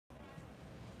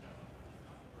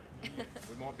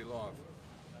We might be live.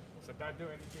 So don't do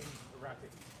anything erratic.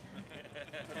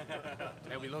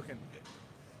 How are we looking?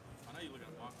 I know you're looking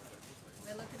at microphone.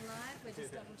 We're looking live, we're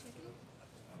just double checking.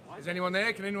 Is anyone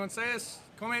there? Can anyone see us?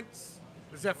 Comments?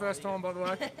 This is our first time, by the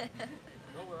way.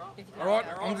 All right,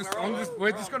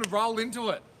 we're just going to roll into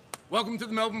it. Welcome to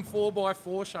the Melbourne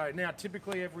 4x4 show. Now,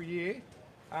 typically every year,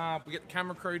 we get the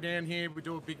camera crew down here, we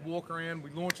do a big walk around,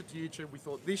 we launch it to YouTube. We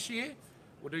thought this year,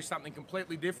 we'll do something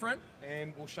completely different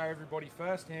and we'll show everybody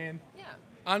firsthand,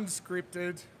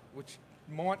 unscripted, which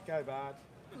might go bad.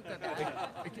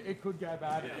 It could go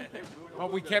bad.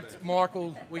 But we kept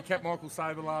Michael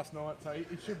sober last night, so it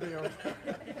should be on.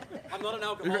 I'm not an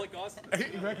alcoholic, guys.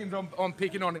 He reckons I'm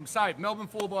picking on him. So, Melbourne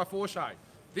 4x4 show.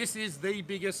 This is the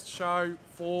biggest show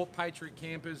for Patriot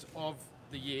campers of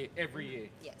the year, every year.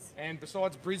 Yes. And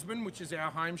besides Brisbane, which is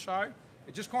our home show,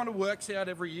 it just kind of works out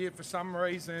every year for some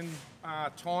reason.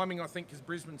 Timing, I think, because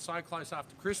Brisbane's so close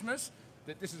after Christmas,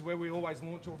 that this is where we always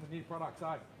launch all the new products.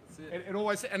 It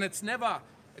always, and it's never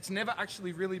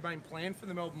actually really been planned for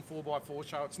the Melbourne 4x4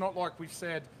 show. It's not like we've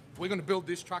said, we're going to build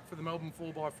this truck for the Melbourne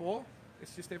 4x4.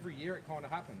 It's just every year it kind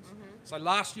of happens. So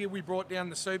last year we brought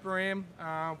down the Super Ram,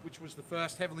 which was the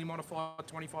first heavily modified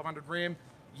 2500 Ram.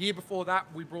 Year before that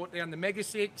we brought down the Mega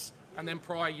 6, and then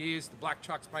prior years the black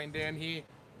truck's been down here.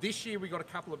 This year we got a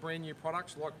couple of brand new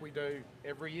products like we do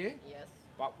every year. Yes.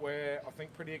 But we're, I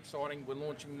think, pretty exciting. We're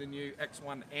launching the new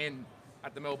X1N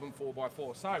at the Melbourne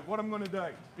 4x4. So what I'm going to do,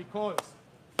 because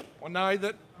I know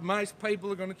that most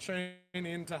people are going to tune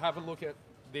in to have a look at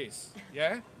this,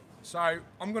 yeah? So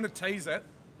I'm going to tease it,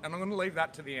 and I'm going to leave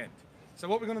that to the end. So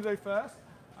what we're going to do first,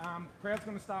 crowd's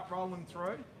going to start rolling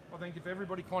through. I think if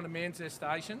everybody kind of mans their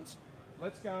stations,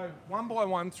 let's go one by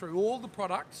one through all the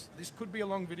products. This could be a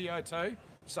long video too.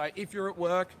 So if you're at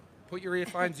work, put your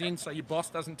earphones in so your boss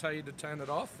doesn't tell you to turn it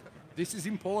off. This is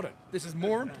important. This is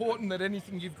more important than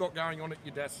anything you've got going on at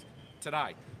your desk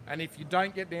today. And if you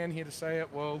don't get down here to see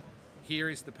it, well, here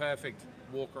is the perfect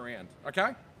walk around.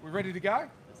 Okay, we ready to go?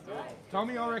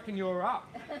 Tommy, I reckon you're up.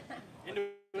 Into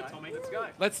it, Tommy. Let's go.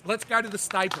 Let's go to the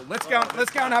staple. Let's go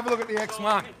and have a look at the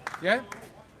X1. Yeah.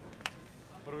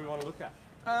 What do we want to look at?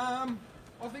 I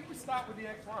think we start with the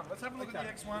X1. Let's have a look at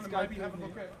the X1 and maybe have a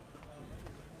look at.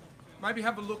 Maybe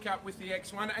have a look at with the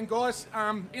X1. And guys,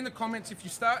 in the comments,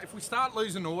 if we start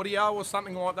losing audio or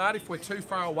something like that, if we're too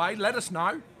far away, let us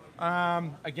know.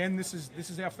 Again, this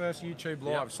is our first YouTube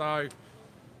live, so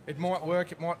it might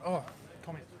work. It might. Oh,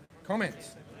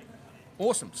 comments.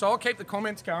 Awesome. So I'll keep the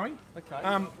comments going.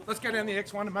 Okay. Let's go down the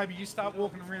X1 and maybe you start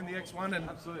walking around the X1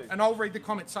 Absolutely. and I'll read the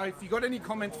comments. So if you got any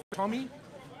comments for Tommy,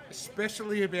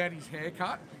 especially about his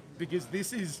haircut, because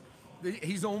he's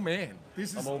all man.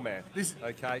 I'm all man.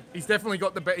 Okay. He's definitely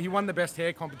got he won the best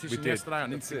hair competition yesterday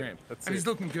on Instagram. And he's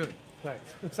looking good.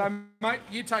 Thanks. So mate,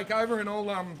 you take over and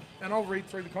I'll read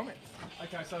through the comments.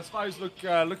 Okay, so I suppose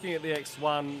looking at the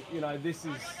X1, this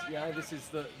is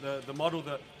the model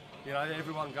that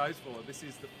everyone goes for. This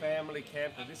is the family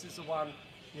camper. This is the one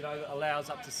that allows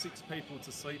up to 6 people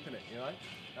to sleep in it.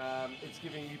 It's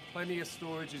giving you plenty of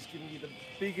storage. It's giving you the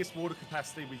biggest water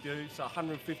capacity we do, so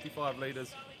 155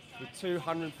 litres with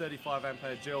 235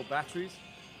 ampere gel batteries.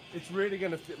 It's really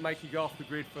going to make you go off the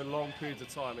grid for long periods of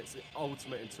time. It's the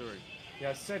ultimate in touring.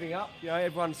 Setting up,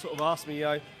 everyone sort of asked me,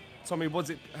 Tommy,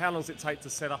 how long does it take to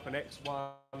set up an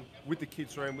X1 with the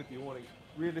kids room, with the awning?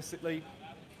 Realistically,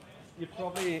 you're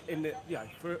probably in the,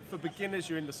 for beginners,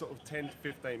 you're in the sort of 10 to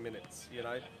 15 minutes,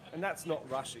 and that's not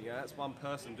rushing, that's one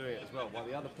person doing it as well, while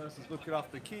the other person's looking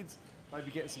after the kids, maybe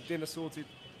getting some dinner sorted,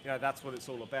 that's what it's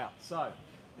all about. So,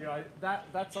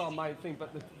 that's our main thing,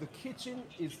 but the kitchen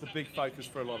is the big focus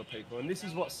for a lot of people, and this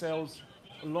is what sells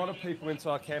a lot of people into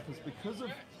our campers because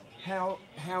of how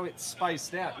it's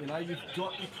spaced out. You've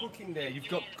got your cooking there, you've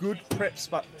got good prep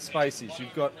spaces,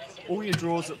 you've got all your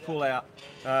drawers that pull out,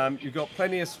 you've got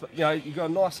plenty of, you've got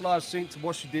a nice large sink to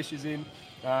wash your dishes in,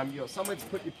 you've got somewhere to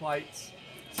put your plates,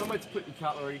 somewhere to put your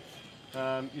cutlery,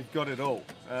 you've got it all.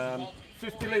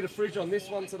 50 litre fridge on this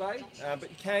one today, but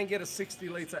you can get a 60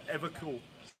 litre Evercool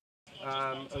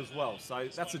as well. So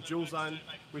that's a dual zone,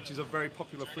 which is a very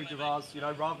popular fridge of ours,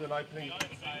 rather than opening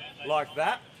like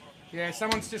that. Yeah,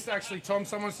 someone's just asked,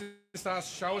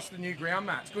 show us the new ground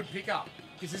mats. Good pickup,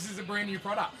 because this is a brand new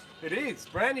product. It is,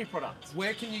 brand new product.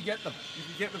 Where can you get them? You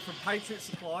can get them from Patriot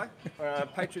Supply,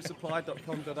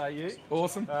 patriotsupply.com.au.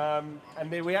 Awesome. And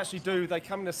then we actually they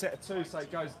come in a set of 2, so it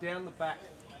goes down the back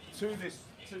to this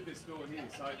door here.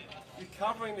 So you're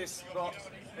covering this spot,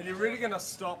 and you're really going to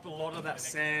stop a lot of that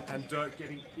sand and dirt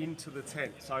getting into the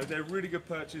tent. So they're a really good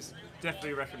purchase,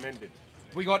 definitely recommended.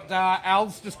 We got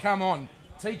Al's just come on.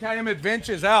 TKM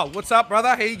Adventures, Al, what's up, brother?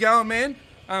 How you going, man?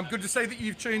 Good to see that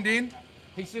you've tuned in.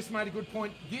 He's just made a good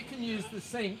point. You can use the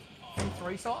sink from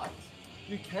 3 sides.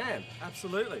 You can,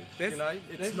 absolutely. There's, you know,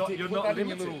 it's there's not, a tip. you're Put not that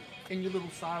limited. in your little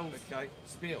sales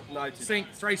spiel. Noted. Sink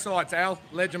 3 sides, Al.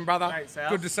 Legend, brother. Thanks, Al.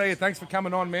 Good to see you. Thanks for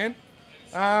coming on, man.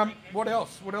 What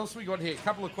else? What else we got here? A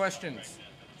couple of questions.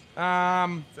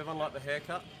 Does everyone like the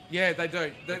haircut? Yeah, they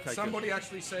do. Okay, Somebody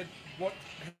actually said,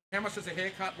 how much does a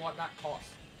haircut like that cost?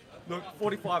 Look,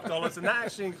 $45, and that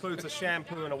actually includes a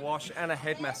shampoo and a wash and a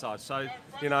head massage. So,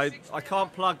 you know, I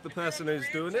can't plug the person who's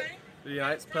doing it. You know,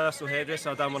 it's personal hairdresser,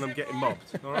 so I don't want them getting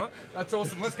mobbed. All right? That's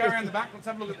awesome. Let's go around the back. Let's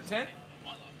have a look at the tent.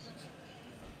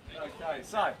 Okay,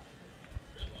 so,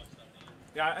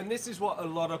 yeah, and this is what a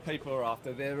lot of people are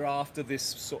after. They're after this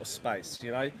sort of space, you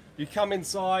know. You come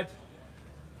inside,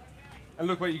 and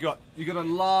look what you got. You got a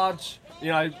large,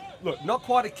 you know, look, not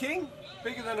quite a king,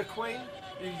 bigger than a queen.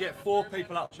 You can get 4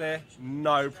 people up there,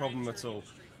 no problem at all.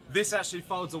 This actually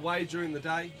folds away during the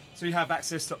day, so you have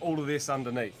access to all of this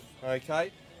underneath,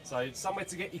 okay? So it's somewhere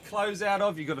to get your clothes out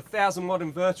of. You've got a 1000-watt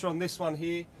inverter on this one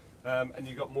here, and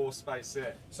you've got more space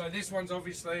there. So this one's got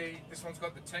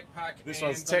the tech pack This and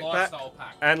one's the tech lifestyle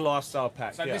pack. and lifestyle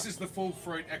pack. So yeah. this is the full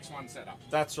fruit X1 setup.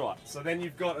 That's right. So then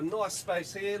you've got a nice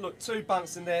space here. Look, 2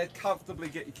 bunks in there. Comfortably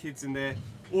get your kids in there,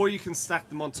 or you can stack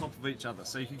them on top of each other,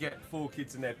 so you can get 4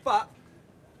 kids in there. But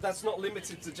that's not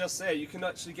limited to just there. You can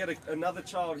actually get another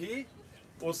child here,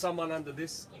 or someone under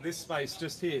this space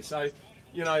just here. So,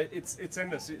 you know, it's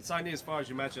endless. It's only as far as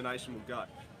your imagination will go.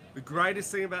 The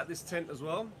greatest thing about this tent as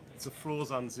well, it's the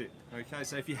floors unzip. Okay,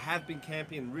 so if you have been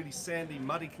camping in really sandy,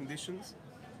 muddy conditions,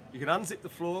 you can unzip the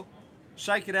floor,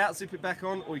 shake it out, zip it back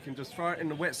on, or you can just throw it in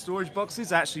the wet storage boxes.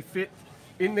 They actually fit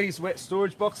in these wet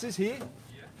storage boxes here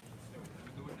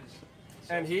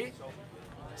and here.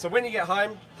 So when you get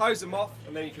home, hose them off,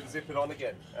 and then you can zip it on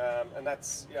again. And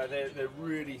that's, you know, they're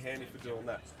really handy for doing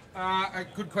that. A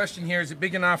good question here. Is it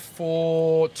big enough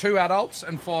for 2 adults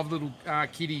and 5 little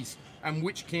kiddies? And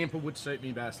which camper would suit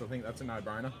me best? I think that's a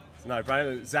no-brainer. It's a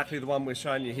no-brainer. Exactly the one we're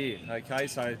showing you here. Okay,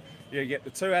 so you get the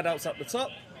 2 adults up the top,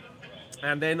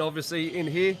 and then obviously in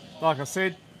here, like I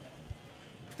said,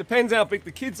 depends how big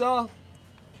the kids are.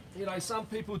 You know, some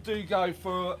people do go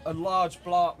for a large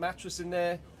blow-up mattress in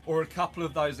there, or a couple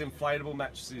of those inflatable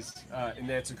mattresses in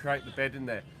there to create the bed in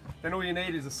there. Then all you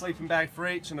need is a sleeping bag for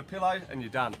each and a pillow, and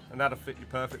you're done, and that'll fit you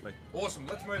perfectly. Awesome.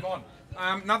 Let's move on.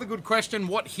 Another good question.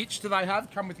 What hitch do they have?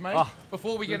 Come with me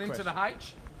before we get into the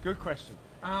H. Good question.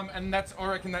 And I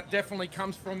reckon that definitely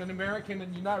comes from an American.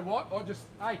 And you know what?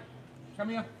 Hey, come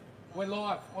here. We're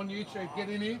live on YouTube. Get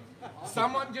in here.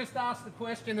 Someone just asked the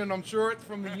question, and I'm sure it's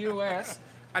from the US.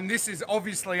 And this is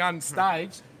obviously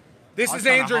unstaged. This is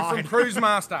Andrew from Cruise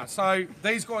Master. So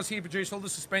these guys here produce all the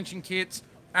suspension kits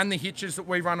and the hitches that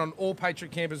we run on all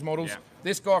Patriot campers models. Yeah.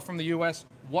 This guy from the US,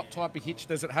 what type of hitch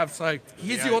does it have? So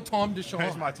here's your time to shine.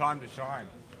 Here's my time to shine.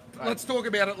 Let's talk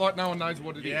about it like no one knows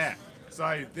what it is. Yeah.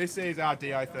 So this is our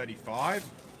DO35.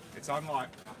 It's unlike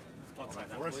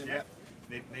Forest. Yeah.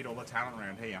 Need all the talent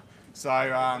around here.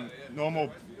 So normal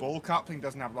ball coupling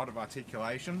doesn't have a lot of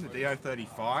articulation. The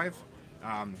DO35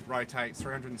 rotates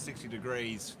 360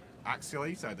 degrees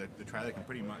axially, so the trailer can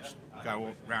pretty much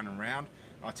go round and round.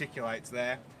 Articulates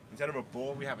there. Instead of a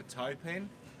ball, we have a toe pin,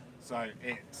 so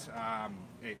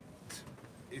it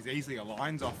is easily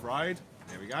aligns off road.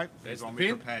 There we go. There's one we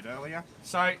prepared earlier.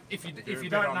 So if you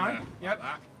don't know, like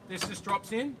this just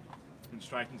drops in and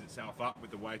straightens itself up with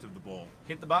the weight of the ball.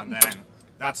 Hit the button. And then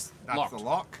that's locked. the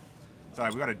lock. So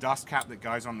we've got a dust cap that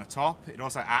goes on the top. It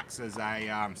also acts as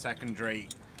a secondary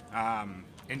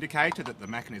indicator that the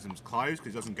mechanism's closed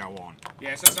because it doesn't go on.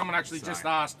 Yeah, so someone actually just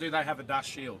asked, do they have a dust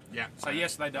shield? Yeah. So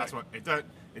yes, they do. That's what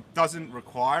it doesn't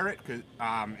require it because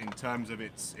in terms of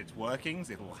its workings,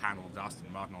 it will handle dust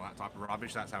and mud and all that type of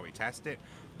rubbish. That's how we test it.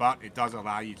 But it does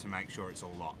allow you to make sure it's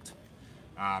all locked.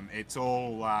 It's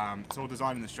all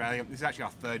designed in Australia. This is actually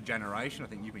our 3rd generation. I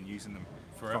think you've been using them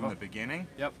from the beginning.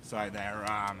 Yep. So they're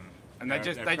and they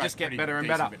just get better and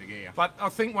better. But I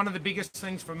think one of the biggest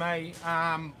things for me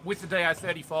with the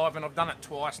DO35, and I've done it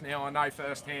twice now, I know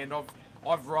firsthand,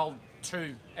 I've rolled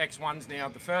 2 X1s now.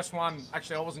 The first one,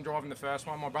 actually I wasn't driving the first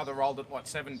one, my brother rolled it like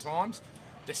 7 times.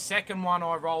 The second one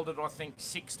I rolled it I think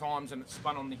 6 times and it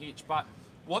spun on the hitch. But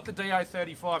what the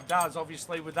DO35 does,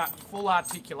 obviously with that full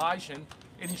articulation,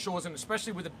 it ensures, and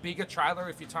especially with a bigger trailer,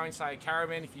 if you're towing say a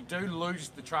caravan, if you do lose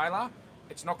the trailer,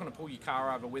 it's not going to pull your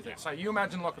car over with it. So you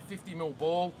imagine like a 50mm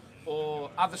ball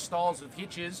or other styles of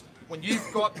hitches, when you've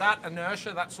got that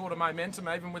inertia, that sort of momentum,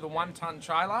 even with a 1-ton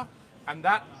trailer, and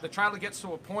the trailer gets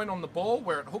to a point on the ball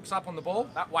where it hooks up on the ball,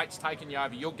 that weight's taking you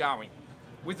over, you're going.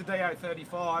 with the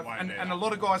DO35, and a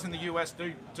lot of guys in the US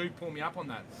do pull me up on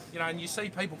that. You know, and you see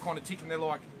people kind of ticking, they're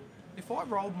like, if I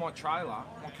rolled my trailer,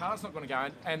 my car's not going to go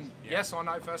in. And yes, I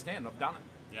know firsthand, I've done it.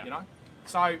 Yeah. You know,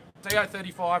 so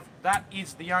DO35, that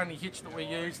is the only hitch that we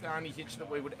use, the only hitch that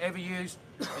we would ever use.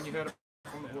 And you heard it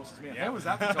from the horse's mouth. How was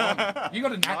that for time? You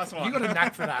got a knack. Nice one. You got a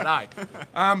knack for that,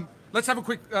 eh? Let's have a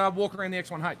quick walk around the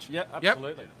X1H. Yeah,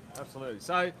 absolutely, absolutely.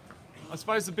 So, I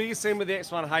suppose the biggest thing with the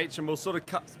X1H, and we'll sort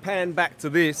of pan back to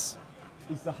this,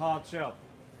 is the hard shell.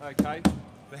 Okay,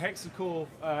 the hexacore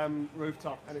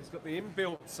rooftop, and it's got the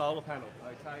inbuilt solar panel.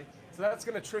 Okay, so that's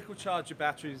going to trickle charge your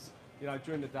batteries, you know,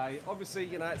 during the day. Obviously,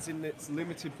 you know, it's in its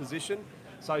limited position,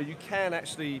 so you can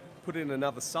actually put in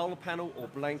another solar panel or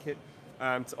blanket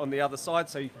on the other side,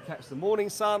 so you can catch the morning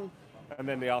sun and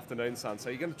then the afternoon sun. So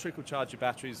you're going to trickle charge your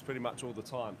batteries pretty much all the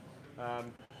time.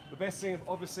 The best thing,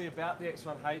 obviously, about the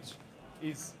X1H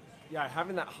is, you know,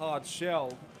 having that hard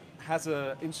shell has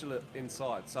an insulate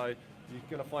inside, so you're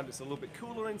going to find it's a little bit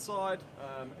cooler inside,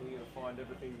 and you're going to find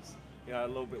everything's, you know, a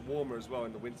little bit warmer as well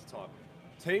in the winter time.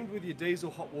 Teamed with your diesel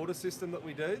hot water system that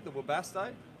we do, the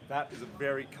Webasto, that is a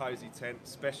very cosy tent,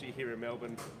 especially here in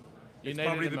Melbourne. It's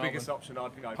probably the biggest option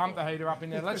I'd go Pump for. the heater up in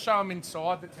there. Let's show them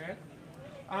inside the tent.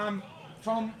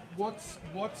 Tom,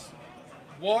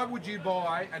 why would you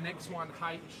buy an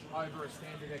X1H over a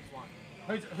standard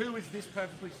X1? Who is this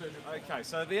perfectly suited for? Okay,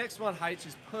 so the X1H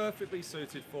is perfectly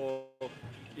suited for,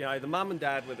 you know, the mum and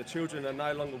dad where the children are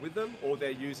no longer with them or they're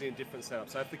using a different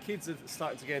setup. So if the kids are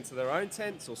starting to get into their own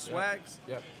tents or swags,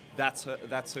 that's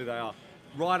who they are.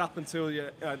 Right up until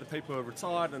the people are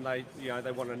retired and they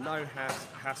want a no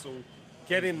hassle,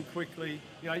 get in quickly.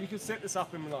 You know, you can set this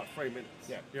up in like 3 minutes.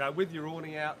 Yeah. You know, with your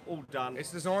awning out, all done.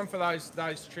 It's designed for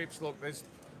those trips. Look, there's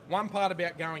one part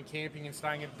about going camping and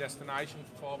staying at a destination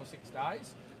for 5 or 6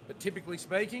 days. But typically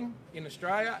speaking, in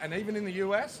Australia and even in the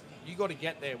US, you got to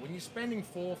get there. When you're spending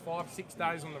 4, 5, 6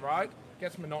 days on the road, it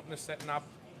gets monotonous setting up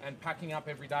and packing up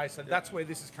every day. So that's where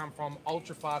this has come from.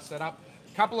 Ultra fast setup.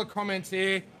 Couple of comments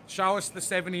here. Show us the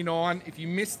 79. If you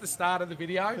missed the start of the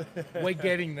video, we're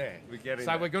getting there. We're getting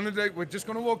so there. We're just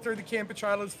gonna walk through the camper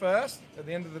trailers first. At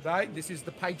the end of the day, this is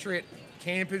the Patriot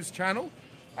Campers channel,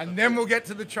 and then we'll get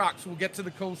to the trucks. We'll get to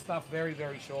the cool stuff very,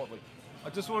 very shortly. I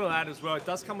just want to add as well, it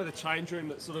does come with a change room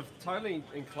that sort of totally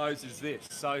encloses this.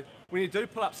 So when you do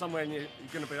pull up somewhere and you're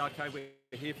going to be, okay,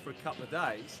 we're here for a couple of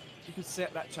days, you can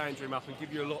set that change room up and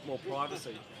give you a lot more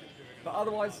privacy. But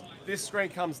otherwise, this screen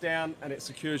comes down and it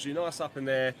secures you nice up in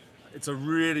there. It's a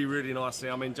really, really nice thing.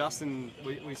 I mean, Justin,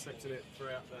 we slept in it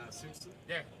throughout Simpson.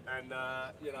 Yeah. And,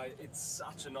 you know, it's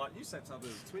such a nice... You slept up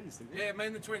as twins, didn't you? Yeah, me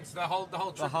and the twins, the whole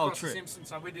trip whole across trip. the Simpsons.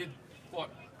 So we did, what,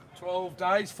 12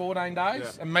 days, 14 days?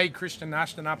 Yeah. And me, Christian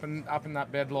Ashton, up in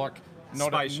that bed like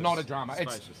not a drama.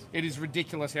 It is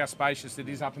ridiculous how spacious it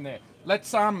is up in there.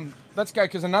 Let's go,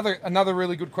 because another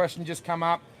really good question just come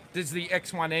up. Does the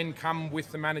X1N come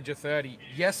with the Manager 30?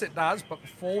 Yes, it does, but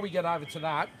before we get over to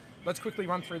that, let's quickly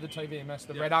run through the TVMS,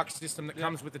 the Red Arc system that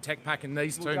comes with the tech pack in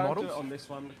these two models. We'll do it on this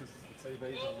one because the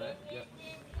TV's on there. Yeah.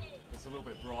 It's a little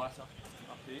bit brighter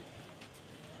up here.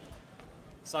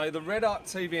 So the Red Arc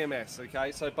TVMS,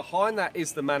 okay, so behind that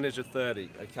is the Manager 30,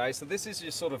 okay, so this is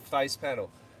your sort of face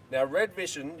panel. Now Red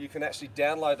Vision, you can actually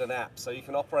download an app, so you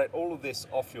can operate all of this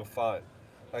off your phone.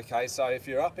 Okay, so if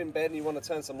you're up in bed and you want to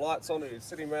turn some lights on, or you're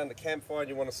sitting around the campfire and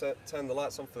you want to turn the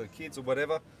lights on for the kids or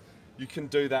whatever, you can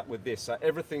do that with this. So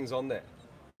everything's on there.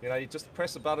 You know, you just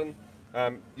press a button,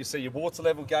 you see your water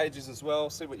level gauges as well,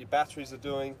 see what your batteries are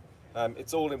doing.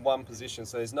 It's all in one position,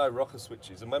 so there's no rocker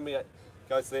switches. And when we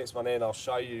go to the X1N, I'll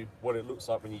show you what it looks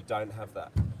like when you don't have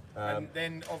that. And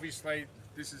then obviously,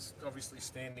 this is obviously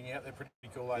standing out. They're pretty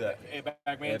cool, like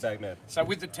airbag man. Airbag man. So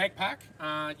with the tech pack,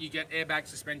 you get airbag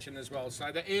suspension as well.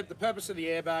 So the purpose of the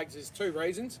airbags is 2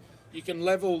 reasons. You can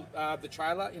level the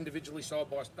trailer individually side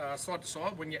to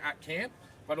side when you're at camp,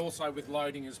 but also with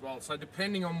loading as well. So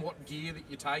depending on what gear that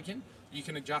you're taking, you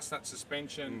can adjust that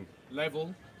suspension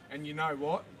level. And you know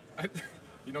what?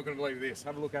 You're not going to believe this.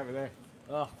 Have a look over there.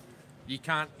 Oh. You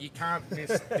can't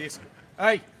miss this.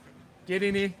 Hey, get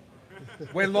in here.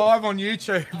 We're live on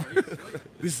YouTube.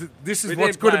 This is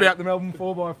what's good about the Melbourne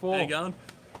 4x4. How you going?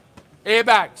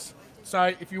 Airbags.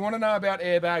 So if you want to know about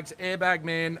airbags, Airbag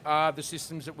Man are the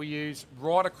systems that we use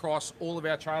right across all of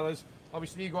our trailers.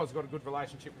 Obviously, you guys have got a good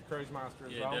relationship with Cruise Master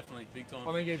as well. Yeah, definitely, big time.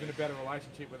 I think even a better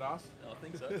relationship with us. I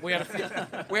think so. We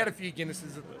had a few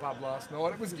Guinnesses at the pub last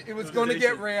night. It was going to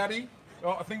get rowdy.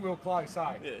 Oh, I think we were close,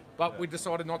 eh? Yeah. But we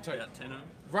decided not to. About 10 of them.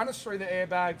 Run us through the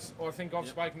airbags. I think I've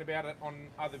spoken about it on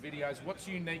other videos. What's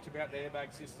unique about the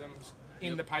airbag systems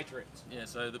in the Patriots? Yeah,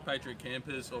 so the Patriot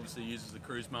Campers obviously uses the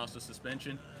Cruise Master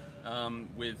suspension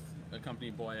with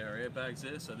accompanied by our airbags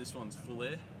there. So this one's full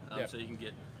air, Yep. so you can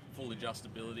get full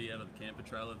adjustability out of the camper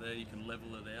trailer there. You can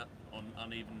level it out on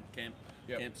uneven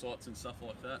campsites and stuff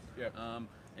like that. Yep.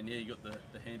 And yeah, you got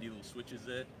the handy little switches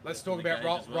there. Let's on talk the about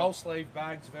gauge as well. roll sleeve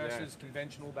bags versus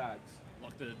conventional bags.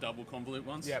 Like the double convolute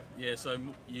ones. Yep. Yeah, so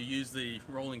you use the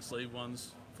rolling sleeve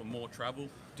ones for more travel.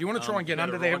 Do you want to try and get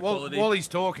better under there ride while quality. he's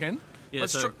talking? Yeah,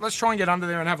 let's try and get under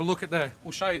there and have a look at the.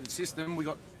 We'll show you the system. We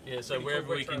got. Yeah, so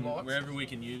pretty cool retro lights. wherever we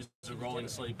can use a rolling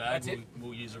sleeve bag, That's it.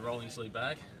 we'll use a rolling sleeve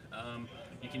bag.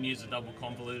 You can use the double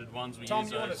convoluted ones. We Tom,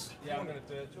 use you want those. to? Yeah, I'm going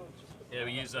to do it. Yeah,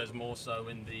 we use those more so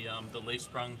in the leaf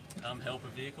sprung helper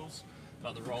vehicles,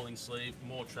 but the rolling sleeve,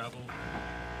 more travel,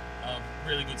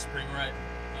 really good spring rate,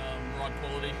 ride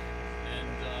quality, and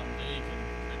yeah, you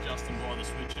can adjust them by the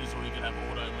switches, or you can have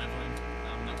auto leveling,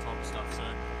 that type of stuff. So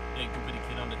yeah, good bit of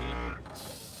kit under here.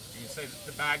 You can see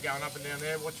the bag going up and down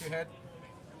there. Watch your head.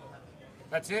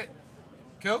 That's it.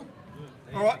 Cool.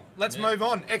 All right, let's move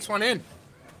on. X1N.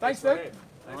 Thanks, dude.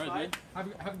 All right, dude. Have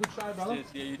a good show, brother.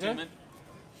 Yeah, you too,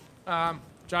 man.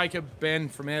 Jacob, Ben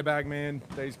from Airbag Man,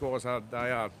 these guys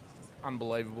are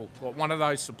unbelievable. Like one of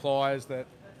those suppliers that,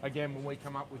 again, when we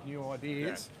come up with new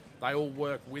ideas, they all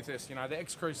work with us. You know, the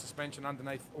X-Cruise suspension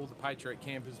underneath all the Patriot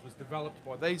campers was developed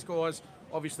by these guys,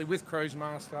 obviously with Cruise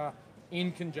Master,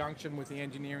 in conjunction with the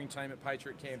engineering team at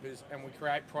Patriot Campers, and we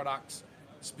create products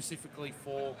specifically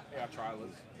for our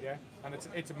trailers. Yeah, and it's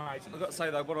amazing. I've got to say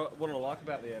though, what I like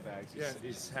about the airbags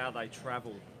is how they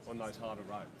travel on those harder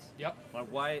roads. Yep.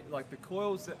 Like the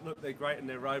coils that look, they're great and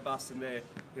they're robust and they're,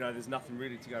 you know, there's nothing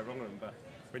really to go wrong with them. But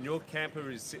when your camper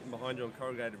is sitting behind you on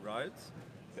corrugated roads,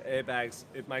 the airbags,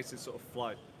 it makes it sort of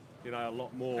float, you know, a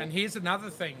lot more. And here's another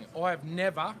thing: I have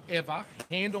never, ever,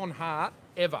 hand on heart,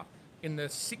 ever, in the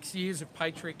 6 years of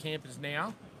Patriot Campers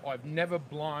now, I've never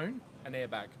blown an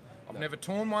airbag. I've never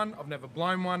torn one, I've never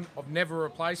blown one, I've never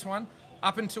replaced one.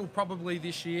 Up until probably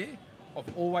this year,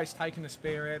 I've always taken a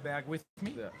spare airbag with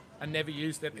me and never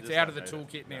used it. It's out of the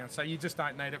toolkit now, so you just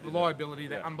don't need it. Reliability,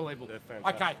 they're unbelievable. They're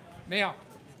fantastic. Okay, now,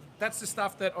 that's the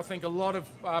stuff that I think a lot of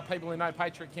people who know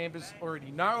Patriot Campers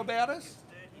already know about us.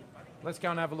 Let's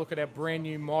go and have a look at our brand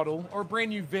new model, or a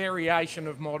brand new variation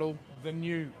of model, the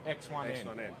new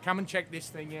X1N. Come and check this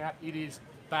thing out. It is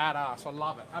badass. I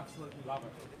love it. Absolutely love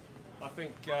it. I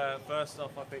think first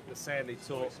off, I think the Sandy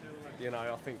talk, you know,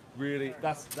 I think really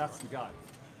that's the go.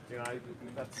 You know,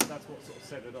 that's what sort of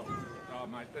set it off. Oh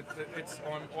mate,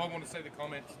 I want to see the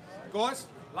comments. Guys,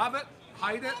 love it,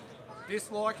 hate it,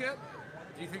 dislike it.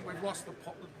 Do you think we've lost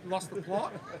the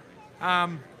plot?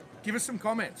 Give us some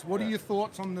comments. What are your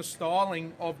thoughts on the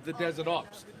styling of the Desert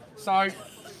Ops? So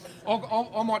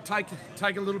I might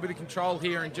take a little bit of control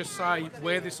here and just say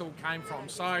where this all came from.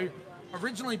 So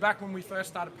originally, back when we first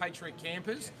started Patriot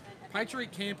Campers,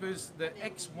 the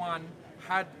X1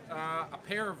 had a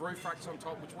pair of roof racks on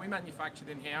top, which we manufactured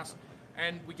in-house,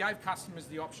 and we gave customers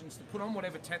the options to put on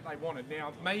whatever tent they wanted.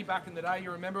 Now, me back in the day,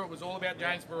 you remember, it was all about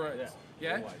James Baroud's.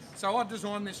 Yeah? So I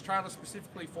designed this trailer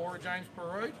specifically for a James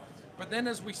Baroud, but then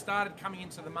as we started coming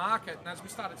into the market, and as we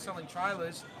started selling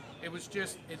trailers, it was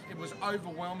just, it was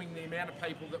overwhelming the amount of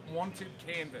people that wanted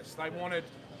canvas. They wanted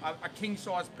a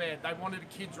king-size bed, they wanted a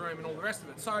kid's room and all the rest of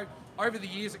it. So over the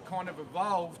years it kind of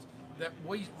evolved that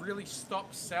we really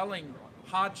stopped selling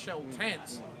hard shell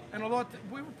tents. And we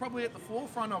were probably at the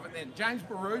forefront of it then. James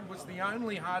Baroud was the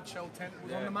only hard shell tent that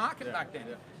was on the market back then.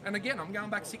 And again, I'm going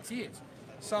back 6 years.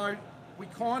 So we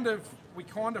kind of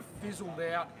fizzled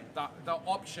out the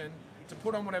option to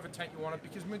put on whatever tent you wanted,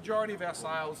 because majority of our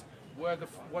sales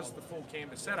was the full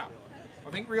canvas setup. I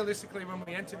think realistically when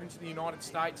we entered into the United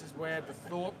States is where the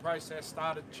thought process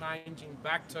started changing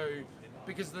back to,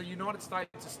 because the United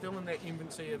States is still in their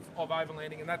infancy of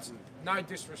overlanding, and that's no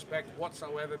disrespect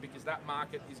whatsoever, because that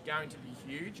market is going to be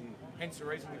huge, hence the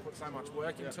reason we put so much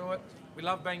work into it. We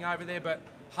love being over there, but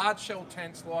hard shell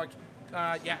tents like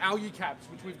algae cabs,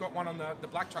 which we've got one on the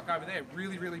black truck over there,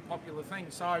 really popular thing.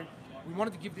 So we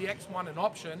wanted to give the X1 an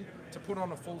option to put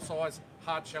on a full-size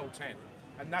hard shell tent,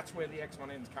 and that's where the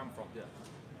X1N's come from.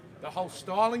 The whole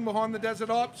styling behind the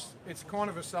Desert Ops, it's kind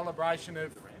of a celebration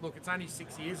of, look, it's only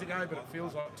 6 years ago, but it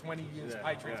feels like 20 years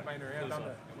Patriot's been around, doesn't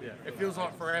it? It feels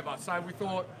like forever. So we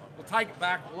thought, we'll take it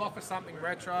back, we'll offer something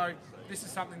retro. This is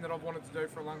something that I've wanted to do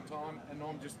for a long time, and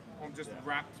I'm just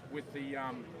wrapped with the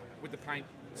paint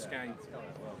scheme.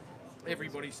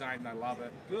 Everybody's saying they love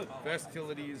it. Good.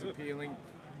 Versatility is appealing.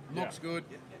 Looks good.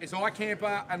 Is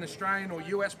iCamper an Australian or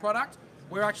US product?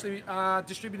 We're actually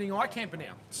distributing iCamper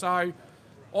now. So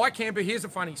iCamper, here's a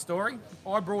funny story.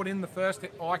 I brought in the first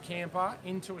iCamper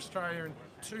into Australia in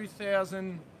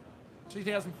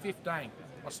 2015.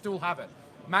 I still have it.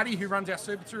 Matty, who runs our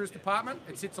SUPERTOURERS department,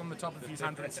 it sits on the top of his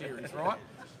 100 series, right?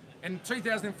 In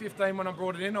 2015, when I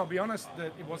brought it in, I'll be honest,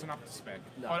 that it wasn't up to spec.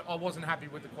 No. I wasn't happy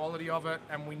with the quality of it,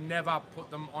 and we never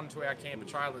put them onto our camper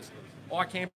trailers.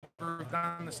 iCamper have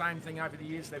done the same thing over the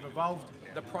years. They've evolved.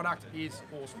 The product is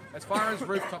awesome. As far as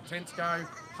rooftop tents go,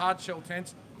 hard shell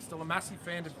tents, I'm still a massive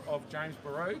fan of James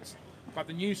Barrode's, but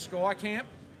the new Sky Camp,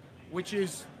 which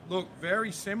is, look,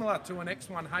 very similar to an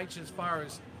X1H as far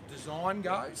as design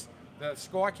goes. The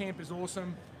Sky Camp is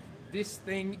awesome. This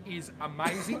thing is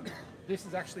amazing. This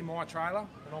is actually my trailer,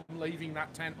 and I'm leaving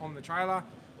that tent on the trailer.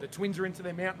 The twins are into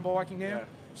their mountain biking now,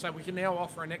 so we can now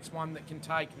offer an X1 that can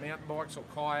take mountain bikes or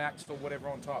kayaks or whatever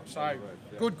on top. So,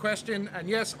 good question, and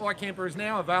yes, iCamper is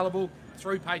now available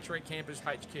through Patriot Campers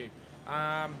HQ.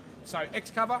 So,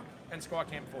 X-Cover and Sky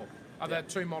Camp 4 are the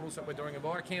two models that we're doing of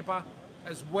iCamper,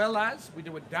 as well as we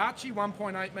do a Darchi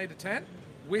 1.8 metre tent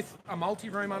with a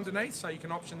multi-room underneath, so you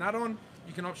can option that on.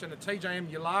 You can option a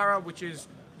TJM Yulara, which is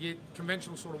your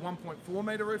conventional sort of 1.4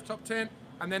 metre rooftop tent,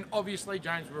 and then obviously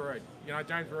James Barrode. You know,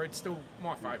 James Barrode's still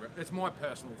my favourite. It's my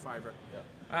personal favourite.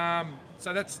 Yeah.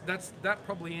 So that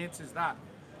probably answers that.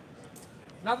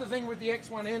 Another thing with the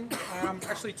X1N,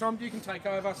 actually Tom, you can take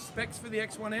over. Specs for the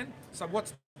X1N. So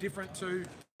what's different to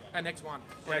an X1?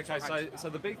 Yeah, okay, so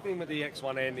the big thing with the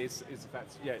X1N is the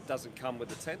fact, it doesn't come with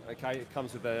the tent. Okay, it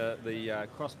comes with the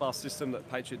crossbar system that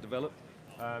Patriot developed.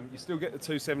 You still get the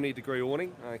 270-degree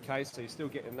awning, okay, so you're still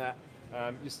getting that.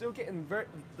 You're still getting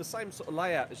the same sort of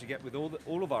layout as you get with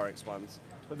all of our X1s.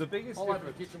 But the biggest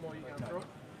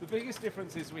the biggest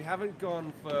difference is we haven't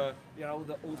gone for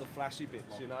all the flashy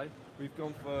bits. We've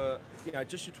gone for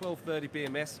just your 1230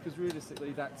 BMS, because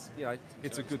realistically that's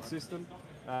it's a good system.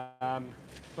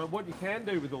 But what you can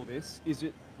do with all this is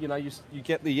you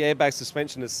get the airbag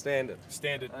suspension as standard.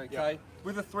 Standard. Okay.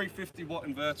 With a 350 watt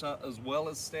inverter as well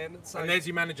as standard. So and there's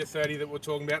your Manager 30 that we're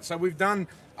talking about. So we've done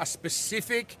a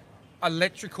specific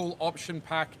electrical option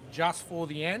pack just for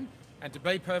the N. And to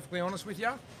be perfectly honest with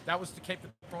you, that was to keep the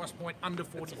price point under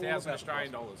 40,000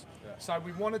 Australian dollars. Yeah. So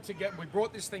we wanted to we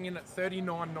brought this thing in at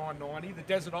 39,990. The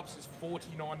Desert Ops is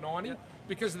 49,990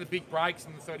 because of the big brakes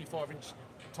and the 35-inch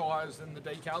tyres and the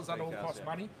decals. That all costs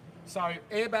money. So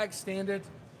airbag standard,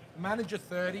 Manager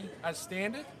 30 as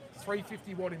standard,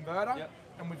 350 watt inverter,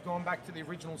 and we've gone back to the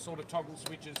original sort of toggle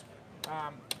switches,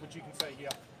 which you can see here.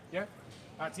 Yeah,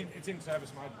 it's in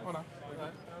service mode. Oh no,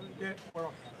 yeah, we're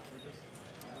on.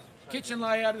 Kitchen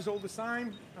layout is all the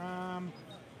same.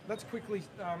 Let's quickly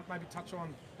maybe touch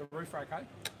on the roof rack, eh?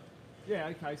 Yeah,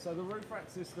 okay, so the roof rack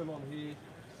system on here,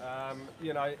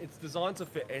 it's designed to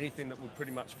fit anything that will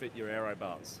pretty much fit your aero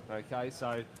bars. Okay,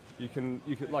 so you can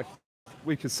like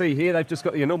we can see here, they've just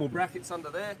got your normal brackets under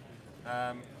there,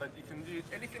 but you can use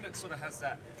anything that sort of has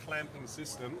that clamping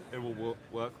system. It will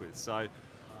work with. So,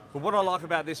 but what I like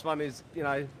about this one is,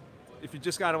 if you're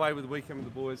just going away with the weekend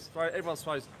with the boys, everyone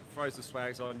throws the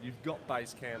swags on. You've got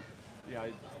base camp.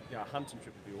 A hunting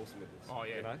trip would be awesome with this. Oh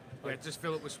yeah, yeah. Just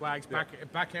fill it with swags.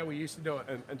 Back how we used to do it.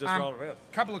 And just roll it around.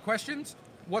 Couple of questions.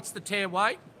 What's the tear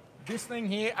weight? This thing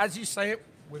here, as you see it,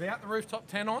 without the rooftop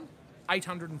tent on,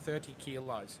 830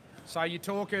 kilos. So you're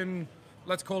talking,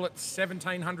 let's call it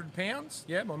 1,700 pounds.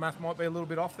 Yeah, my math might be a little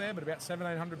bit off there, but about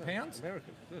 1,700 pounds.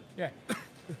 American, good. Yeah.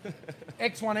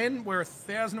 X1N, we're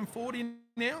 1,040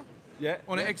 now. Yeah.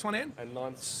 On an X1N. And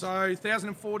 9. So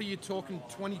 1,040, you're talking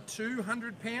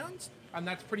 2,200 pounds, and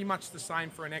that's pretty much the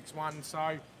same for an X1.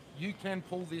 So you can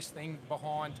pull this thing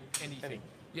behind anything.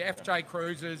 Your FJ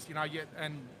Cruisers,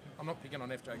 and I'm not picking on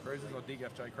FJ Cruisers, I dig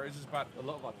FJ Cruisers, but a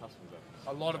lot of our customers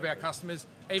are. A lot of our customers,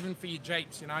 even for your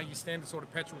Jeeps, your standard sort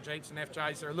of petrol Jeeps and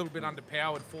FJs, they're a little bit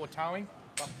underpowered for towing,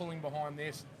 but pulling behind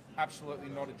this, absolutely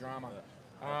not a drama.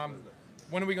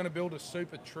 When are we going to build a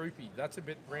Super Troopy? That's a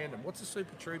bit random. What's a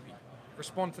Super Troopy?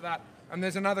 Respond to that. And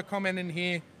there's another comment in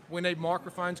here. We need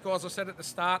microphones, guys. I said at the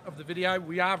start of the video,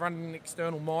 we are running an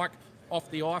external mic off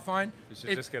the iPhone. You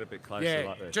should just get a bit closer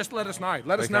like this. Just let us know.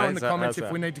 Let us know in the comments if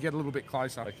we need to get a little bit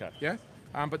closer. Okay. Yeah?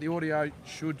 But the audio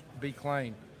should be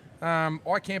clean.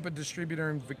 iCamper distributor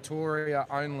in Victoria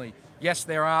only. Yes,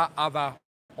 there are other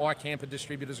iCamper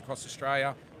distributors across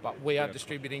Australia, but we are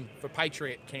distributing for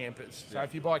Patriot campers. So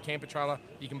if you buy a camper trailer,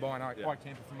 you can buy an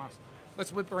iCamper from us.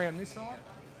 Let's whip around this side.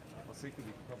 I was thinking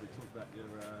we could probably talk about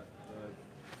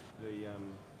the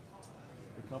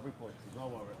recovery points as well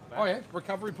while we're at the back. Oh yeah,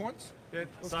 recovery points. Yeah.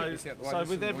 So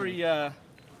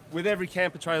with every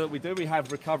camper trailer that we do, we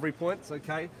have recovery points.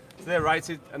 Okay, so they're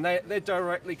rated and they're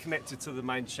directly connected to the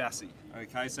main chassis.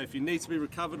 Okay, so if you need to be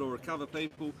recovered or recover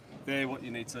people, they're what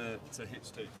you need to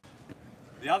hitch to.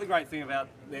 The other great thing about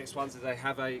the X1s is they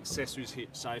have a accessories hitch.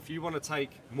 So if you want to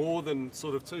take more than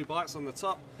sort of 2 bikes on the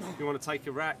top, if you want to take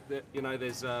a rack, that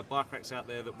there's bike racks out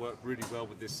there that work really well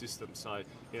with this system. So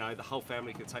the whole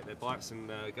family can take their bikes and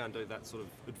go and do that sort of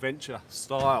adventure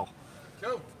style.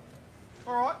 Cool.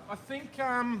 All right, I think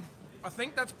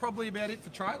that's probably about it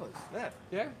for trailers.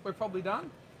 Yeah, we're probably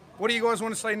done. What do you guys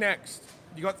want to see next?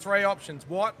 You got 3 options: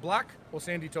 white, black, or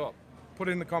sandy top. Put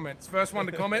it in the comments. First one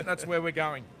to comment, that's where we're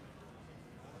going.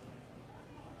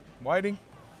 Waiting.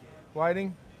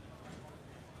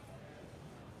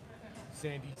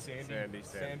 Sandy.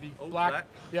 Oh, Black.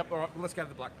 Yep, all right, let's go to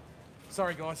the black.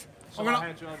 Sorry, guys. Shall I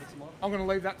hand you over to Michael? I'm going to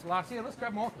leave that to last. Yeah, let's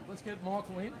grab Michael. Let's get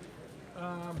Michael in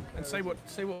and see what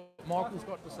Michael's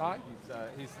got to say.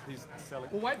 He's selling.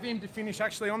 We'll wait for him to finish.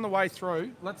 Actually, on the way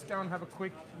through, let's go and have a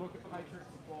quick look at Patriot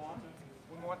Supply.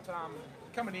 We might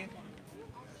coming in.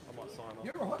 I might sign off.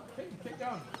 You're all right. Keep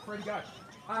going. Free to go.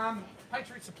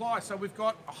 Patriot Supply. So we've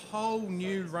got a whole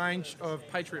new range of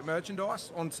Patriot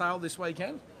merchandise on sale this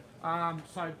weekend.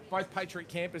 So both Patriot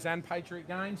campers and Patriot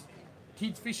games.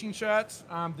 Kids fishing shirts.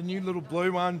 The new little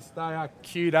blue ones. They are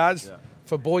cute as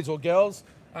for boys or girls.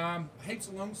 Heaps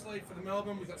of long sleeve for the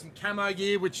Melbourne. We've got some camo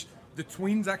gear, which the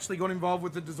twins actually got involved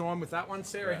with the design with that one.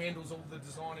 Sarah handles all the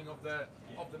designing of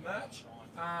the merch.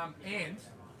 And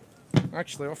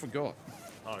actually, I forgot.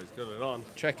 Oh, he's got it on.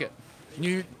 Check it.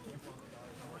 New.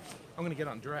 I'm going to get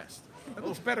undressed. It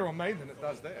looks better on me than it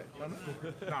does there, doesn't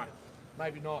it? No,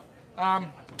 maybe not.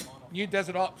 New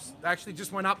Desert Ops. They actually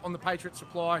just went up on the Patriot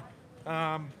Supply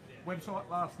website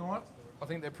last night. I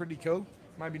think they're pretty cool.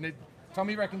 Maybe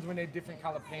Tommy reckons we need different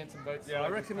colour pants and boots. Yeah, I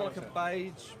reckon like a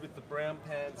beige with the brown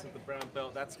pants and the brown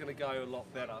belt. That's going to go a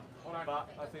lot better. But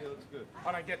I think it looks good.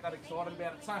 I don't get that excited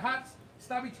about it. So hats,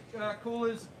 stubby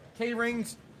coolers, key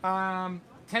rings,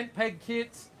 tent peg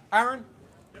kits. Aaron,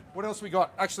 what else we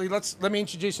got? Actually, let me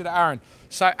introduce you to Aaron.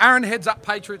 So Aaron heads up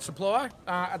Patriot Supply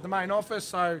at the main office.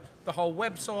 So the whole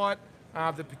website,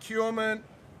 the procurement.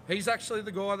 He's actually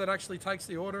the guy that actually takes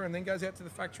the order and then goes out to the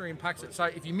factory and packs it. So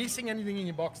if you're missing anything in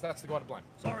your box, that's the guy to blame.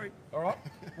 Sorry. All right.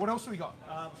 What else have we got?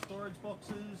 Storage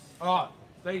boxes. Oh,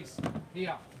 these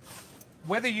here.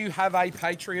 Whether you have a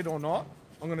Patriot or not,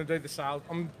 I'm going to do the sales.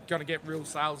 I'm going to get real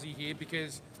salesy here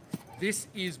because this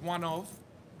is one of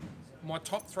my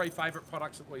top 3 favourite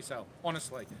products that we sell,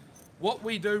 honestly. What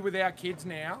we do with our kids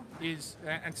now is,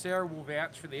 and Sarah will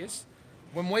vouch for this,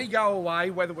 when we go away,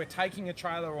 whether we're taking a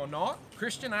trailer or not,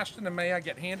 Christian, Ashton and Mia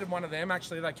get handed one of them.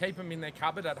 Actually, they keep them in their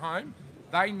cupboard at home.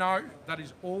 They know that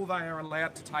is all they are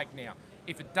allowed to take now.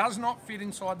 If it does not fit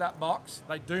inside that box,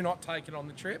 they do not take it on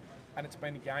the trip, and it's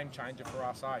been a game changer for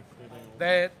us,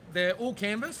 eh? They're all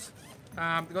canvas. They've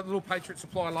got the little Patriot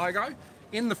Supply logo.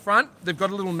 In the front, they've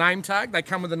got a little name tag. They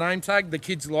come with a name tag. The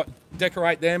kids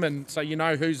decorate them, and so you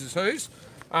know whose is whose.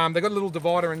 They've got a little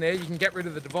divider in there. You can get rid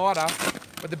of the divider.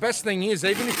 But the best thing is,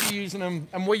 even if you're using them,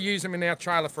 and we use them in our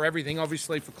trailer for everything,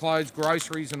 obviously for clothes,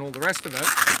 groceries, and all the rest of it.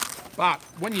 But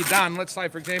when you're done, let's say,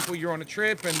 for example, you're on a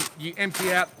trip and you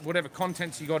empty out whatever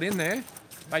contents you got in there,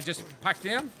 they just pack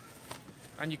down,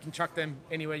 and you can chuck them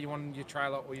anywhere you want in your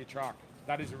trailer or your truck.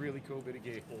 That is a really cool bit of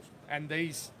gear. And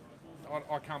these,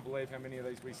 I can't believe how many of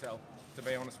these we sell, to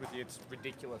be honest with you. It's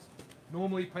ridiculous.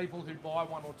 Normally people who buy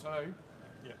 1 or 2,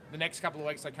 the next couple of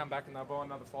weeks they come back and they'll buy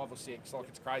another 5 or 6. Like,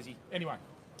 it's crazy. Anyway,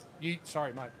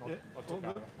 sorry mate.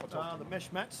 The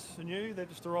mesh mats are new. They've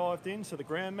just arrived in. So the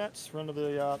ground mats for under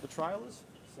the trailers.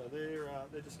 So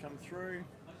they're just come through.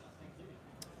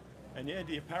 And yeah,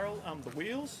 the apparel, the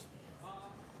wheels,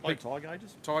 like tyre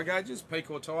gauges. Tyre gauges, peak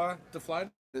or tyre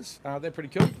deflators. They're pretty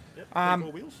cool.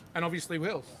 Yep, wheels. And obviously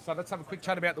wheels. So let's have a quick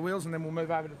chat about the wheels and then we'll move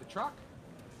over to the truck.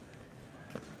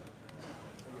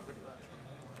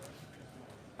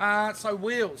 So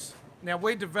wheels. Now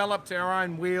we developed our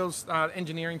own wheels,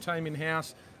 engineering team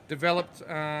in-house, developed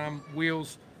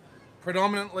wheels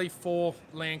predominantly for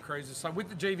Land Cruisers. So with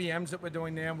the GVMs that we're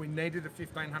doing now, we needed a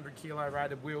 1500 kilo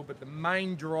rated wheel, but the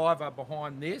main driver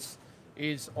behind this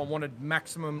is I wanted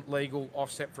maximum legal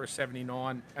offset for a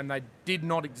 79, and they did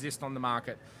not exist on the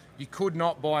market. You could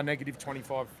not buy negative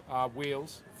 25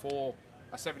 wheels for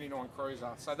a 79 Cruiser.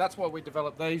 So that's why we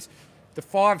developed these. The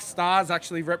 5 stars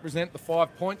actually represent the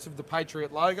 5 points of the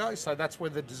Patriot logo, so that's where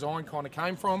the design kind of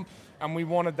came from, and we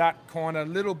wanted that kind of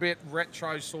little bit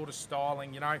retro sort of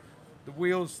styling, you know. The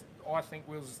wheels, I think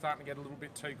wheels are starting to get a little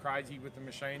bit too crazy with the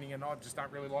machining, and I just don't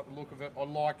really like the look of it. I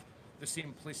like the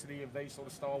simplicity of these sort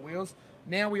of style wheels.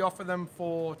 Now we offer them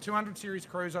for 200 series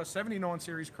Cruiser, 79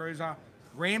 series Cruiser,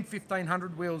 Ram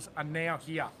 1500 wheels are now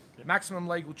here. Maximum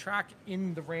legal track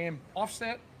in the Ram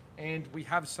offset, and we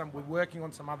have some. We're working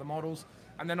on some other models,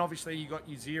 and then obviously you got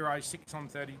your 6 on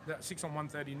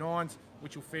 139s,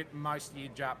 which will fit most of your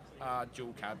Jap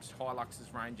dual cabs,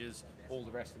 Hiluxes, Rangers, all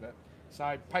the rest of it.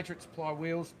 So Patriot supply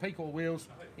wheels, Peak-All wheels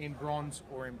in bronze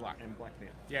or in black. And black now.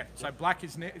 Yeah. So black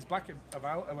is black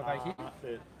available? Are they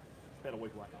here? They're about a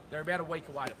week away. They're about a week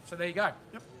away. So there you go.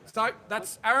 Yep. So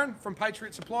that's Aaron from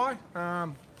Patriot Supply.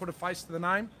 Put a face to the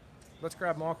name. Let's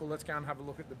grab Michael. Let's go and have a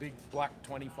look at the big black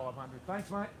 2500. Thanks,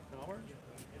 mate. No worries.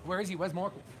 Where is he? Where's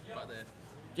Michael? Right there.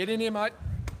 Get in here, mate.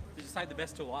 Did you say the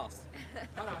best till last?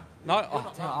 No?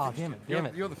 Oh, damn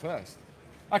it. You're the first.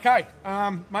 Okay,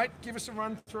 mate, give us a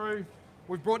run through.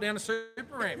 We've brought down a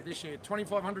Super Ram this year,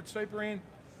 2500 Super Ram.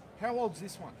 How old's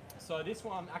this one? So this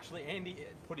one, actually, Andy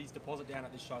put his deposit down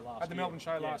at this show last year. At the Melbourne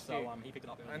show last year. So he picked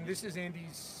it up. And this is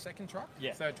Andy's second truck?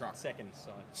 Yeah. Third truck? Second,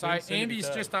 So Andy's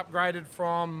just upgraded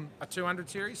from a 200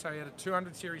 series, so he had a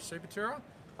 200 series Super Tourer,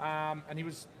 and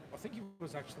I think he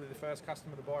was actually the first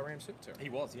customer to buy a Ram Super Tourer. He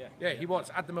was, yeah. Yeah, he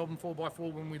was at the Melbourne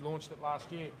 4x4 when we launched it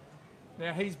last year.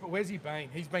 Now, where's he been?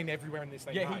 He's been everywhere in this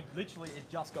thing, Yeah, mate. he literally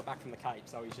just got back from the Cape,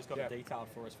 so he's just got it detailed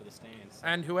for us for the stands.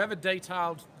 And whoever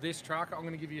detailed this truck, I'm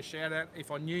going to give you a shout out.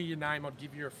 If I knew your name, I'd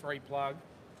give you a free plug,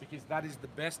 because that is the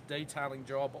best detailing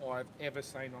job I've ever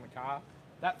seen on a car.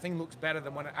 That thing looks better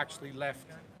than when it actually left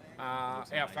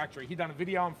our factory. He done a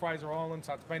video on Fraser Island,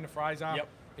 so it's been to Fraser. Yep.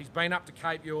 He's been up to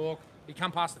Cape York. He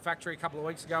come past the factory a couple of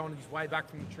weeks ago on his way back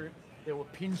from the trip. There were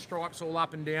pinstripes all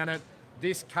up and down it.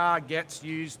 This car gets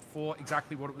used for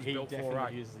exactly what it was built for. He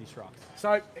definitely uses these trucks.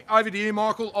 So over to you,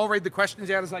 Michael. I'll read the questions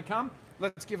out as they come.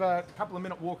 Let's give a couple of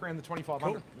minute walk around the 2500.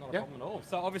 Cool. Not a problem at all.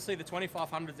 So obviously the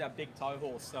 2500 is our big tow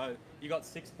horse. So you got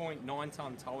 6.9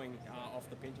 ton towing off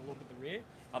the pinch. Look at the rear.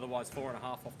 Otherwise 4.5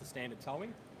 off the standard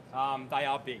towing. They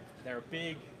are big. They're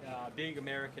a big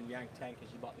American yank tank,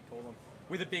 as you'd like to call them.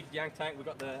 With a big yank tank, we've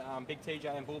got the big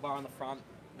TJ and bull bar on the front.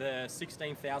 The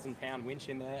 16,000 pound winch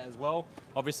in there as well.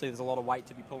 Obviously there's a lot of weight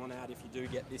to be pulling out if you do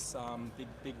get this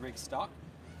big rig stuck.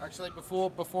 Actually,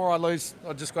 before I lose,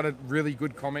 I just got a really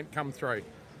good comment come through.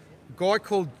 A guy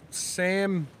called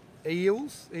Sam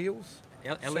Eels.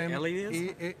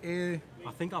 Elias?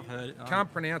 I think I've heard it.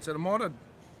 Can't pronounce it. I might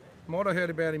have heard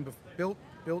about him.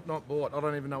 Built, not bought. I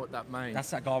don't even know what that means.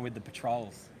 That's that guy with the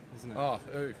patrols, isn't it? Oh,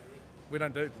 ooh. We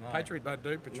don't do, Patriot don't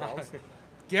do patrols. No.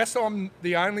 Guess I'm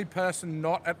the only person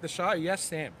not at the show. Yes,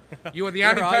 Sam. You are the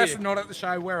only person not at the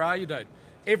show. Where are you, dude?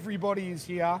 Everybody is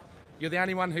here. You're the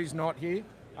only one who's not here.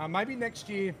 Maybe next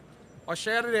year, I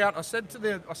shouted out.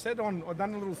 I've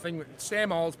done a little thing with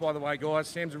Sam Oles, by the way, guys.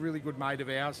 Sam's a really good mate of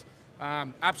ours.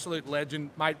 Absolute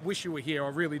legend, mate. Wish you were here. I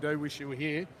really do wish you were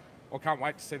here. I can't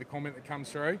wait to see the comment that comes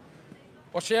through.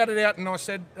 I shouted out and I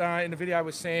said in a video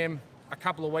with Sam a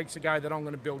couple of weeks ago that I'm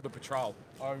going to build a patrol.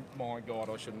 Oh my God,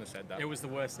 I shouldn't have said that. It was the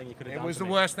worst thing you could have done. It was the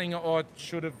worst thing I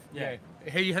should have. Yeah.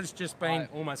 He has just been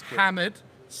almost hammered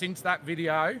since that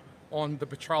video on the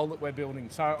patrol that we're building.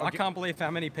 So I can't believe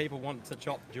how many people want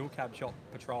to dual cab chop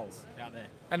patrols out there.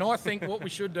 And I think what we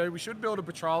should do, we should build a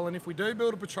patrol. And if we do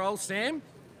build a patrol, Sam,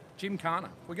 Gymkhana,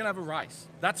 we're going to have a race.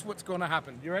 That's what's going to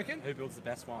happen. Do you reckon? Who builds the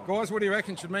best one? Guys, what do you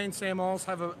reckon? Should me and Sam Oles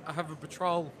have a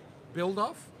patrol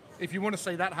build-off? If you want to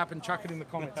see that happen, chuck it in the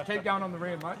comments. Keep going on the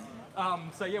rear, mate.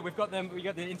 So yeah, we've got them. We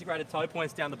got the integrated tow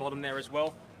points down the bottom there as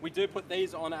well. We do put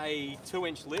these on a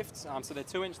 2-inch lift, so they're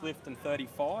 2-inch lift and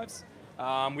 35s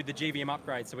with the GVM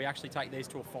upgrade. So we actually take these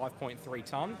to a 5.3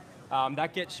 ton.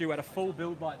 That gets you at a full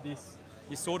build like this.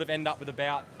 You sort of end up with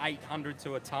about 800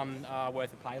 to a ton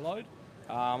worth of payload.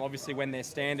 Obviously, when they're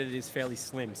standard, it is fairly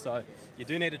slim. So you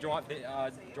do need to drive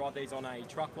these on a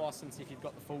truck license if you've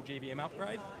got the full GVM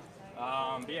upgrade.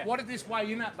 Yeah. What did this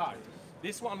weigh in at though?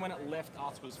 This one, when it left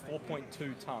us, was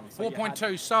 4.2 tons.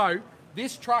 4.2. So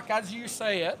this truck, as you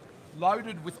see it,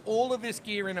 loaded with all of this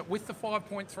gear in it, with the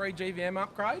 5.3 GVM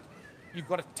upgrade, you've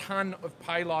got a ton of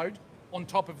payload on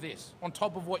top of this, on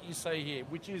top of what you see here,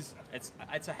 which is it's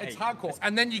hardcore.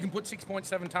 And then you can put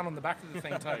 6.7 ton on the back of the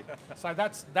thing too. So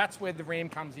that's where the Ram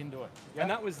comes into it. Yeah?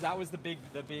 And that was the big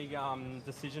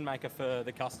decision maker for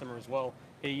the customer as well.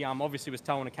 He obviously was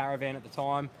towing a caravan at the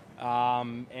time,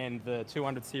 and the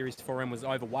 200 series for him was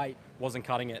overweight, wasn't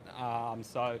cutting it.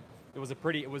 So it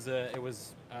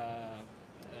was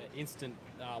instant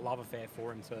love affair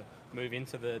for him to move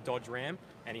into the Dodge Ram,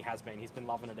 and he's been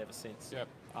loving it ever since. Yep.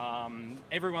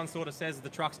 Everyone sort of says the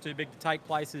truck's too big to take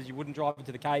places. You wouldn't drive it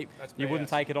to the Cape. You wouldn't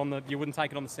take it on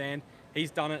the sand. He's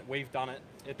done it. We've done it.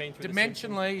 It's been through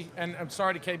dimensionally, and I'm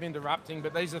sorry to keep interrupting,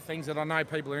 but these are things that I know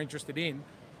people are interested in.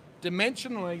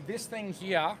 Dimensionally, this thing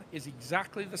here is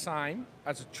exactly the same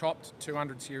as a chopped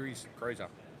 200 series cruiser.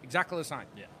 Exactly the same.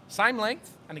 Yeah. Same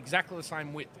length and exactly the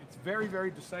same width. It's very,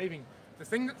 very deceiving. The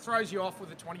thing that throws you off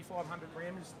with a 2500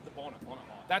 Ram is the bonnet.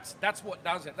 That's what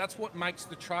does it. That's what makes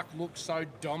the truck look so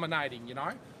dominating, you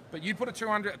know. But you put a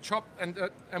 200 chop,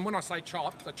 and when I say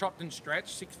chopped, a chopped and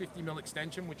stretched 650mm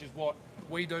extension, which is what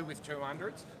we do with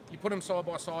 200s. You put them side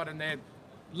by side, and their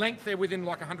length, they're within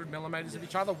like 100mm of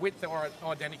each other. Width, they're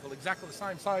identical, exactly the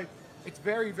same. So it's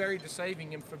very, very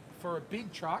deceiving. And for a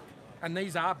big truck, and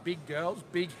these are big girls,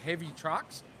 big heavy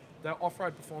trucks, the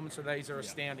off-road performance of these are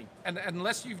astounding. And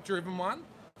unless you've driven one,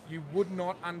 you would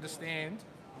not understand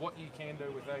what you can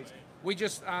do with these. We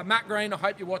just, Matt Green, I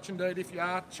hope you're watching, dude. If you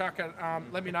are, chuck it,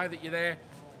 let me know that you're there.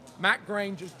 Matt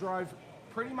Green just drove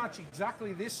pretty much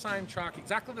exactly this same truck,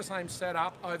 exactly the same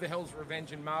setup over Hell's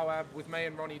Revenge in Moab with me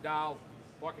and Ronnie Dahl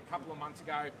like a couple of months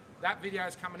ago. That video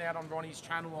is coming out on Ronnie's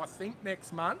channel, I think,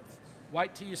 next month.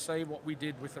 Wait till you see what we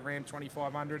did with the Ram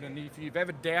 2500, and if you've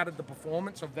ever doubted the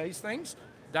performance of these things,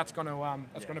 that's going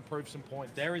to prove some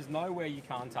points. There is nowhere you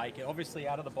can't take it. Obviously,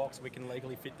 out of the box, we can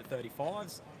legally fit the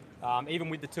 35s. Even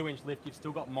with the 2-inch lift, you've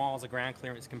still got miles of ground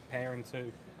clearance comparing to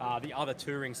the other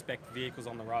touring spec vehicles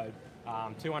on the road.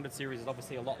 200 series is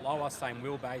obviously a lot lower, same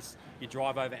wheelbase. Your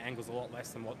drive over angle's a lot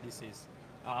less than what this is.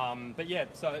 But yeah,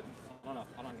 so I don't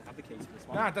have the keys for this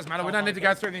one. No, it doesn't matter. We don't need to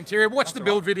go through the interior. Watch the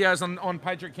build videos on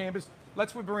Patriot campers.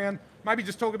 Let's whip around. Maybe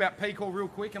just talk about P-Core real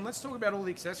quick, and let's talk about all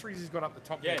the accessories he's got up the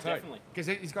top there too. Definitely. Because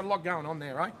he's got a lot going on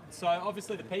there, right? So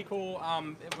obviously the P-Core,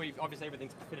 obviously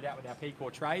everything's fitted out with our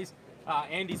P-Core trays.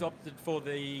 Andy's opted for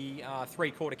the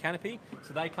 3/4 canopy,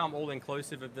 so they come all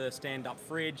inclusive of the stand-up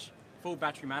fridge, full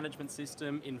battery management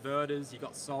system, inverters, you've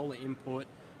got solar input,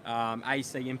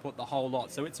 AC input, the whole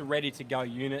lot. So it's a ready-to-go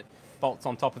unit, bolts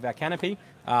on top of our canopy,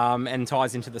 and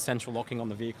ties into the central locking on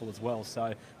the vehicle as well.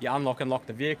 So you unlock and lock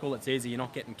the vehicle, it's easy, you're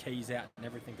not getting keys out and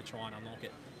everything to try and unlock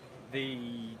it.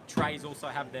 The trays also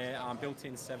have their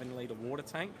built-in 7-litre water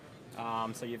tank.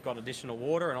 So you've got additional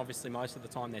water, and obviously most of the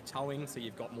time they're towing, so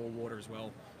you've got more water as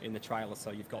well in the trailer,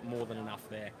 so you've got more than enough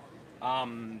there.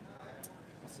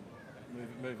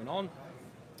 Moving on.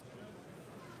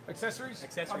 Accessories?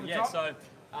 Yeah, so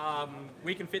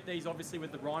we can fit these obviously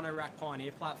with the Rhino Rack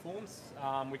Pioneer platforms,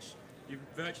 which you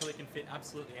virtually can fit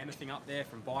absolutely anything up there,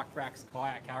 from bike racks,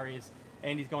 kayak carriers.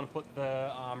 Andy's going to put the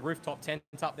rooftop tent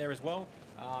up there as well.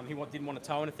 He didn't want to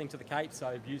tow anything to the Cape,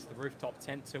 so used the rooftop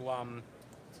tent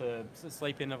to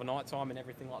sleep in of a night time and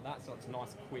everything like that. So it's a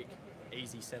nice, quick,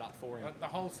 easy setup for him. The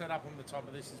whole setup on the top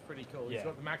of this is pretty cool. Yeah. He's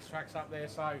got the Max Tracks up there,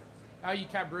 so our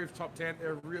UCAB rooftop tent,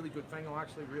 they're a really good thing. I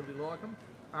actually really like them.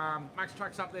 Max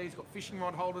Tracks up there, he's got fishing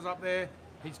rod holders up there.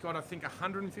 He's got, I think,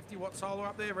 150 watt solar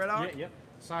up there, Red Arc. Yeah.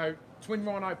 So twin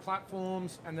Rhino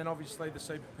platforms, and then obviously the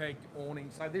Super Peg awning.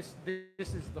 So this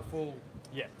is the full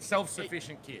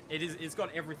self-sufficient kit. It's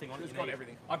got everything on it. It's got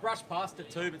everything. I brushed past it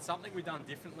too, but something we've done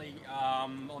differently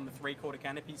on the 3/4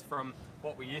 canopies from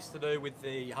what we used to do with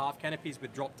the half canopies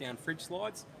with drop-down fridge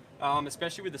slides.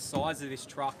 Especially with the size of this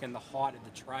truck and the height of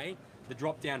the tray, the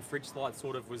drop-down fridge slide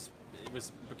it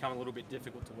was becoming a little bit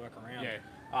difficult to work around.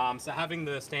 Yeah. So having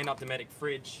the stand-up Dometic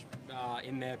fridge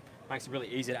in there makes it really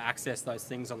easy to access those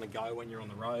things on the go when you're on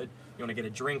the road. You want to get a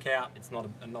drink out, it's not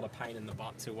a pain in the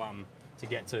butt to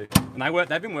get to. And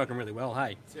they've been working really well,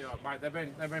 hey? Yeah, mate,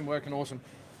 they've been working awesome.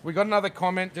 We got another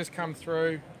comment just come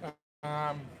through.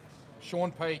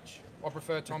 Sean Peach, I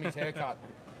prefer Tommy's haircut.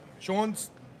 Sean's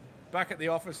back at the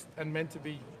office and meant to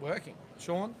be working.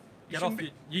 Sean, Get off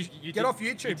YouTube. You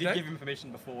did Dave. give him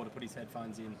permission before to put his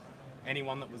headphones in.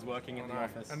 Anyone that was working in the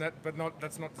office. And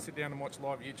that's not to sit down and watch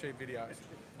live YouTube videos.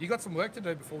 You got some work to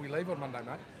do before we leave on Monday,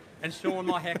 mate. And Sean,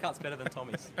 my haircut's better than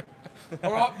Tommy's.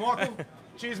 All right, Michael.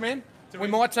 Cheers, man. We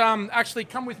might actually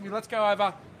come with me. Let's go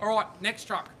over. All right, next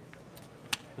truck.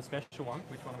 The special one.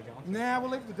 Which one are we going to? Nah,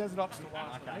 we'll leave the Desert Ops to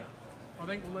last. Okay. I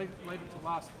think we'll leave it to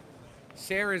last.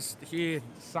 Sarah's here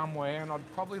somewhere, and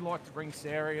I'd probably like to bring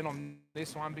Sarah in on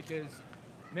this one because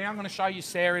now I'm going to show you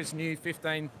Sarah's new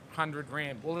 1500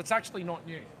 Ram. Well, it's actually not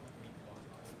new.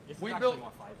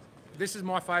 This is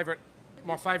my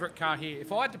favourite car here.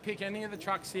 If I had to pick any of the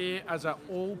trucks here as an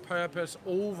all-purpose,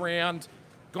 all-round,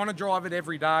 gonna drive it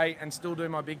every day and still do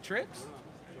my big trips,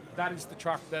 that is the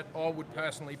truck that I would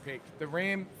personally pick. The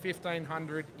Ram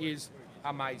 1500 is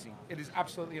amazing. It is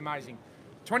absolutely amazing.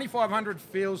 2500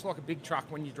 feels like a big truck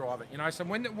when you drive it, you know. So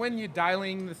when you're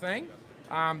dailying the thing,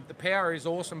 the power is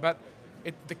awesome, but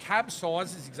the cab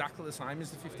size is exactly the same as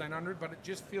the 1500, but it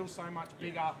just feels so much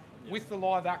bigger with the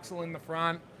live axle in the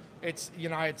front. It's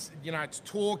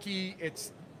torquey.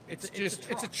 It's a truck. It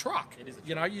is a truck.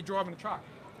 You know, you're driving a truck.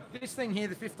 This thing here,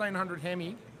 the 1500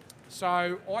 Hemi.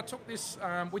 So I took this.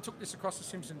 We took this across the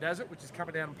Simpson Desert, which is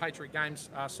coming down on Patriot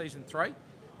Games Season 3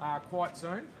 quite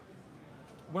soon.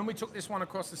 when we took this one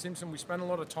across the Simpson, we spent a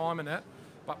lot of time in it.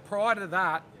 But prior to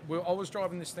that, I was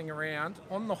driving this thing around.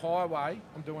 On the highway,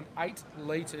 I'm doing 8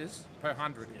 litres per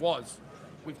 100.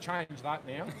 We've changed that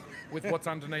now with what's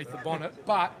underneath the bonnet.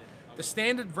 But the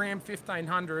standard Ram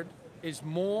 1500 is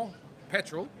more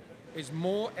petrol, is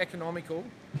more economical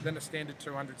than a standard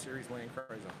 200 series Land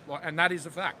Cruiser. And that is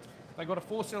a fact. They've got a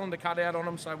 4-cylinder cutout on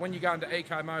them, so when you go into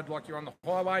eco mode like you're on the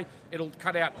highway, it'll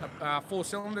cut out 4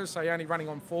 cylinders, so you're only running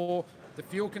on 4. The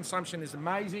fuel consumption is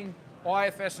amazing.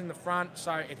 IFS in the front,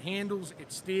 so it handles,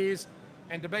 it steers,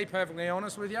 and to be perfectly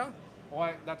honest with you,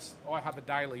 I have a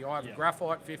daily. I have a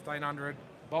graphite 1500,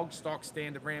 bog stock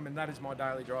standard Ram, and that is my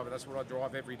daily driver. That's what I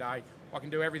drive every day. I can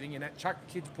do everything in it. Chuck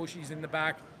the kids' pushies in the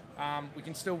back. We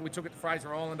took it to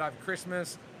Fraser Island over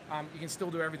Christmas. You can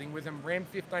still do everything with them. Ram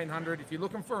 1500, if you're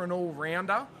looking for an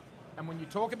all-rounder, and when you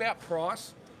talk about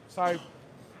price, so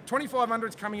 2500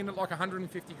 is coming in at like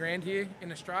 150 grand here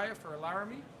in Australia for a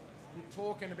Laramie. You're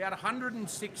talking about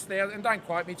 106,000, and don't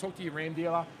quote me, talk to your Ram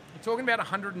dealer. You're talking about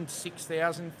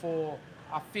 106,000 for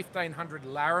a 1500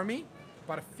 Laramie,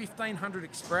 but a 1500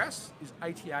 Express is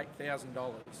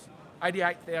 $88,000.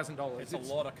 $88,000. It's a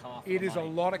lot of car. It is a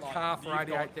lot of car for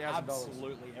 $88,000.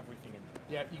 Absolutely everything in there.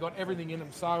 Yeah, you got everything in them.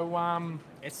 So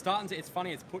it's starting to. It's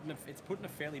funny. It's putting a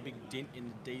fairly big dent in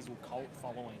the diesel cult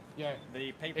following. Yeah,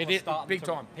 the people are starting big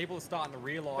time. People are starting to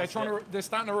realise they're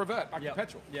starting to revert back to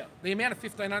petrol. Yeah. The amount of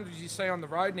 1500s you see on the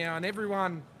road now, and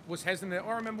everyone was hesitant.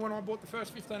 I remember when I bought the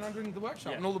first 1500 in the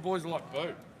workshop, and all the boys were like,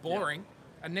 "Boo, boring."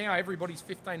 Yeah. And now everybody's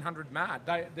 1500 mad.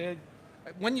 They're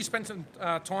when you spend some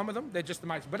time with them, they're just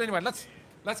amazing. But anyway,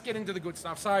 let's get into the good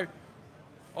stuff. So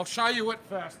I'll show you it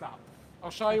first up.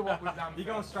 I'll show you what we've done. You're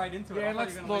going straight into it. Yeah,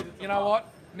 let's look. You know what?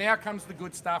 Now comes the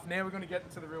good stuff. Now we're going to get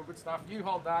into the real good stuff. You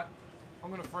hold that.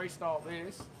 I'm going to freestyle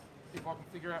this if I can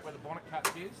figure out where the bonnet catch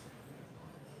is.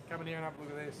 Come in here and have a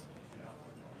look at this.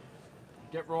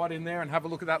 Get right in there and have a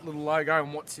look at that little logo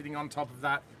and what's sitting on top of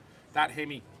that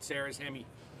Hemi, Sarah's Hemi.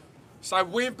 So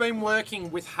we've been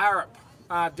working with Harrop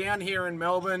down here in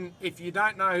Melbourne. If you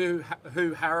don't know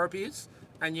who Harrop is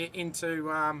and you're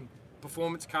into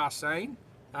performance car scene,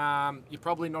 you're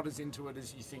probably not as into it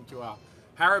as you think you are.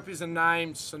 Harrop is a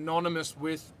name synonymous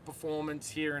with performance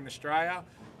here in Australia.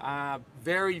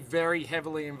 Very, very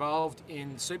heavily involved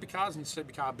in supercars and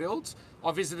supercar builds.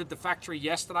 I visited the factory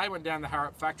yesterday, went down the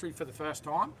Harrop factory for the first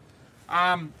time.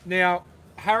 Now,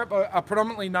 Harrop are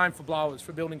predominantly known for blowers,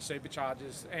 for building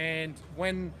superchargers. And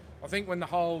when the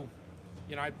whole,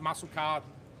 muscle car,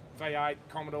 V8,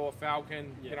 Commodore,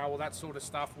 Falcon, all that sort of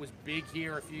stuff was big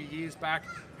here a few years back,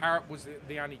 Harrop was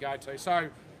the only go-to. So,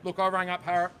 look, I rang up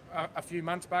Harrop a few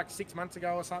months back, 6 months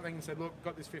ago or something, and said, look,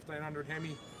 got this 1500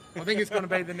 Hemi. I think it's going to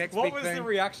be the next big thing. What was the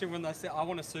reaction when they said, I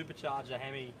want to supercharge a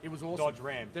Hemi? It was awesome. Dodge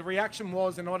Ram. The reaction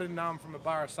was, and I didn't know them from a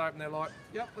bar of soap, and they're like,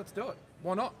 yep, let's do it.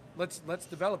 Why not? Let's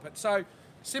develop it. So,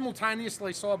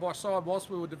 simultaneously, side by side, whilst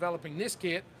we were developing this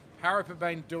kit, Harrop have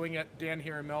been doing it down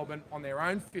here in Melbourne on their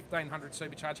own 1500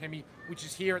 supercharged Hemi, which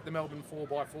is here at the Melbourne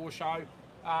 4x4 show.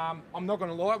 I'm not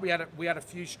going to lie, we had a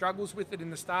few struggles with it in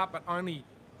the start, but only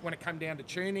when it came down to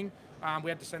tuning. We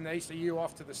had to send the ECU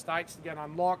off to the States to get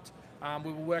unlocked.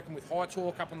 We were working with High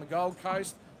Torque up on the Gold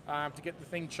Coast to get the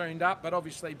thing tuned up, but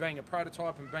obviously being a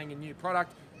prototype and being a new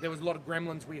product, there was a lot of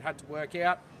gremlins we had to work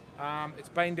out. It's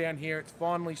been down here, it's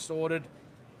finally sorted.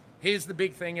 Here's the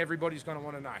big thing everybody's going to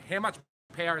want to know. How much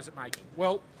power is it making?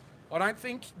 Well, I don't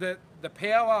think that the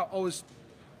power,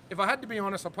 if I had to be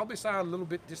honest, I'd probably say I'm a little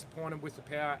bit disappointed with the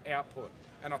power output.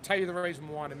 And I'll tell you the reason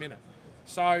why in a minute.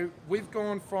 So we've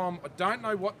gone from, I don't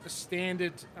know what the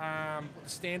standard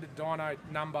dyno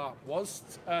number was.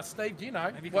 Steve, do you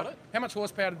know? Have you got it? How much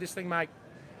horsepower did this thing make?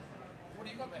 What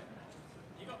do you got there?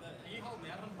 Are you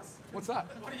holding out on this? What's that?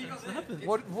 What do you got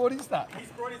there? What is that?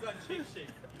 He's brought his own cheat sheet.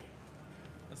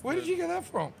 Where did you get that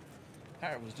from?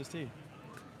 Harrop was just here.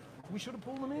 We should have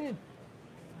pulled them in.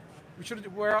 We should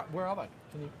have. Where are they?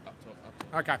 Can you? Up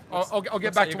top. Okay, I'll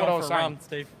get back to what I was saying.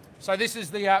 Steve. So this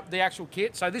is the actual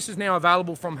kit. So this is now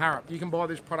available from Harrop. You can buy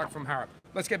this product from Harrop.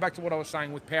 Let's get back to what I was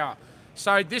saying with power.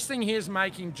 So this thing here is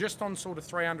making just on sort of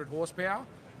 300 horsepower.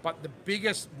 But the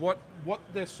biggest, what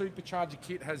the supercharger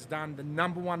kit has done, the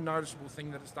number one noticeable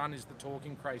thing that it's done is the torque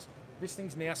increase. This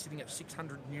thing's now sitting at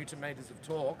 600 Newton meters of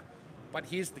torque. But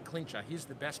here's the clincher. Here's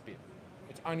the best bit.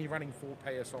 It's only running 4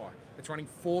 PSI. It's running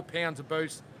 4 pounds of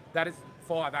boost. That is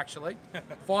 5 actually.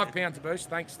 5 pounds of boost.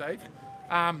 Thanks, Steve.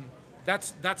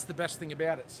 That's the best thing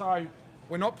about it. So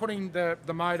we're not putting the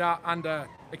motor under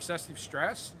excessive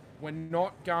stress. We're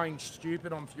not going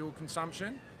stupid on fuel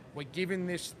consumption. We're giving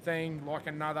this thing like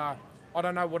another, I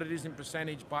don't know what it is in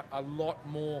percentage, but a lot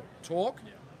more torque.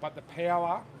 Yeah. But the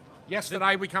power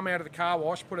Yesterday we come out of the car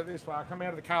wash, put it this way, I come out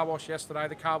of the car wash yesterday,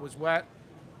 the car was wet.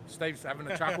 Steve's having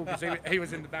a chuckle because he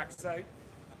was in the back seat.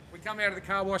 We come out of the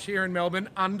car wash here in Melbourne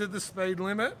under the speed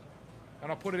limit, and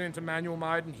I put it into manual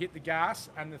mode and hit the gas,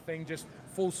 and the thing just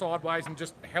full sideways and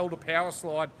just held a power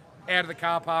slide out of the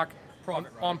car park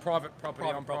on private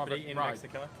property in road.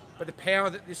 Mexico. But the power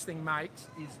that this thing makes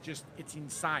is just, it's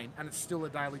insane, and it's still a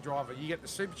daily driver. You get the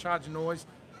supercharger noise,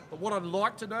 but what I'd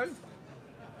like to do,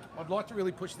 I'd like to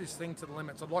really push this thing to the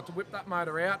limits. I'd like to whip that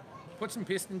motor out, put some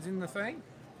pistons in the thing,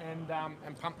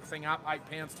 and pump the thing up 8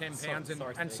 pounds, 10 pounds,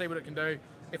 and see what it can do.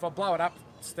 If I blow it up,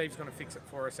 Steve's going to fix it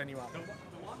for us anyway. The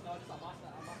one notice I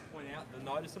must point out, the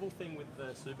noticeable thing with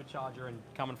the supercharger and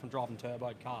coming from driving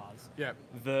turbo cars,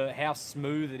 how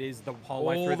smooth it is the whole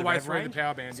way through the rev range. The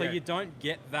power band. So you don't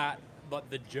get that, like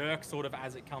the jerk sort of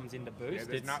as it comes into boost.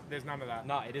 Yeah, there's none of that.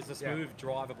 No, it is a smooth,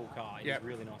 drivable car. It's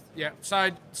really nice. Yeah.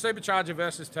 So supercharger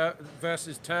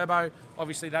versus turbo.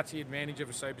 Obviously, that's the advantage of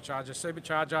a supercharger.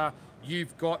 Supercharger,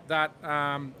 you've got that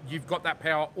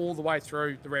power all the way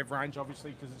through the rev range,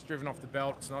 obviously, because it's driven off the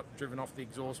belt. It's not driven off the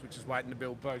exhaust, which is waiting to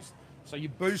build boost. So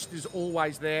your boost is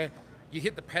always there. You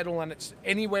hit the pedal, and it's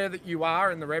anywhere that you are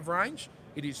in the rev range.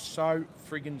 It is so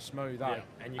friggin' smooth,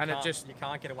 and you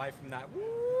can't get away from that.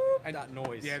 And that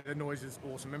noise. Yeah, the noise is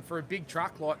awesome. And for a big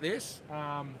truck like this,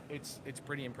 it's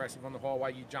pretty impressive on the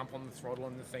highway. You jump on the throttle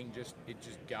and the thing just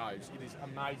goes. It is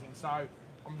amazing. So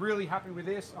I'm really happy with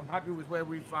this. I'm happy with where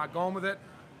we've gone with it.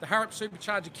 The Harrop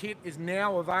Supercharger kit is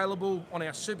now available on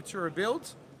our SUPERTOURER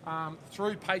builds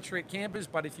through Patriot campers.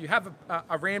 But if you have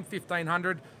a Ram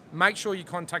 1500, make sure you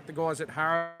contact the guys at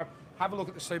Harrop. Have a look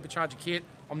at the Supercharger kit.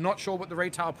 I'm not sure what the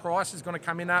retail price is going to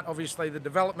come in at. Obviously, the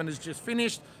development is just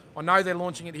finished. I know they're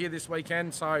launching it here this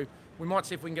weekend, so we might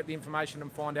see if we can get the information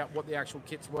and find out what the actual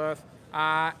kit's worth.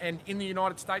 And in the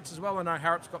United States as well, I know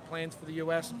Harrop's got plans for the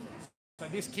US. So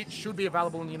this kit should be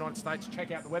available in the United States.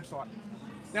 Check out the website.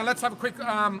 Now let's have a quick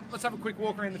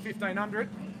walk around the 1500.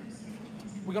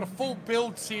 We've got a full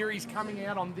build series coming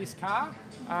out on this car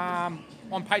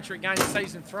on Patriot Games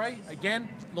Season 3. Again,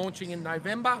 launching in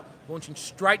November, launching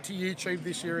straight to YouTube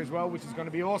this year as well, which is going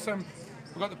to be awesome.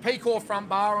 We've got the P-Core front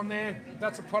bar on there.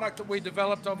 That's a product that we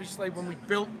developed, obviously, when we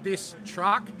built this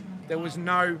truck. There was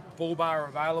no bull bar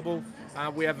available.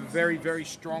 We have a very, very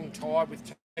strong tie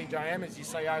with TJM, as you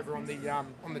see over on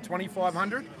the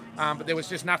 2500, but there was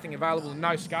just nothing available,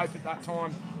 no scope at that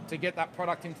time to get that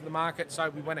product into the market, so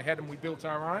we went ahead and we built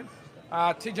our own.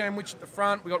 TJM winch at the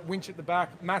front, we got winch at the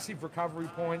back, massive recovery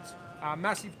points,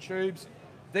 massive tubes.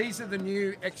 These are the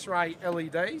new X-ray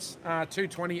LEDs,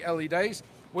 220 LEDs.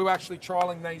 We were actually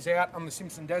trialling these out on the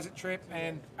Simpson Desert trip,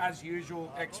 and as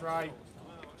usual, X-ray,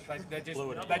 they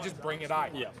just bring it,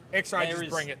 Yeah. X-ray just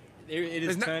bring it. It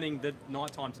is turning the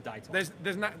nighttime to daytime.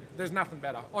 There's nothing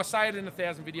better. I say it in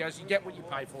 1,000 videos. You get what you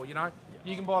pay for. You know,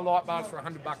 you can buy light bars for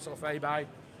 $100 off eBay.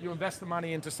 You invest the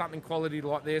money into something quality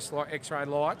like this, like X-ray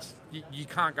lights. You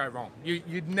can't go wrong.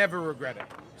 You'd never regret it.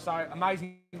 So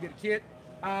amazing bit of kit.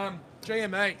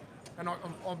 GME, and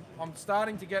I'm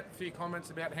starting to get a few comments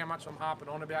about how much I'm harping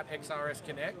on about XRS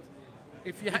Connect.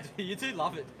 If you do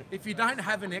love it. If you don't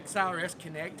have an XRS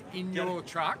Connect in your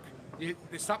truck,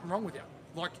 there's something wrong with you.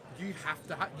 Like, you have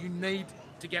to, you need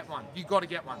to get one. You got to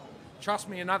get one. Trust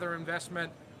me, another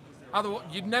investment. Otherwise,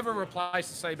 you'd never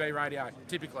replace a CB radio,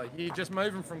 typically. You just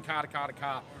move them from car to car to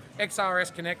car.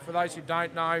 XRS Connect, for those who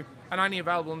don't know, and only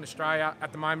available in Australia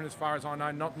at the moment, as far as I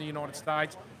know, not in the United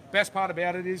States. Best part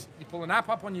about it is you pull an app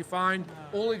up on your phone,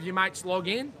 all of your mates log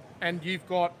in, and you've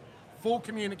got full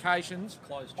communications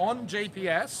on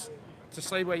GPS to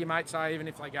see where your mates are, even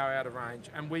if they go out of range.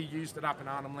 And we used it up in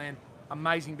Arnhem Land.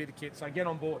 Amazing bit of kit, so get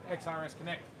on board, XRS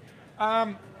Connect.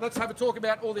 Let's have a talk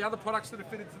about all the other products that are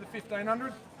fitted to the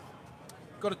 1500.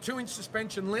 Got a 2-inch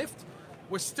suspension lift.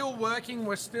 We're still working,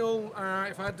 if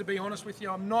I had to be honest with you,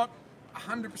 I'm not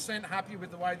 100% happy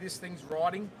with the way this thing's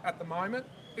riding at the moment.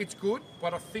 It's good,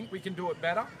 but I think we can do it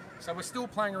better. So we're still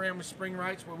playing around with spring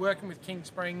rates. We're working with King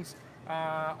Springs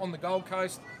on the Gold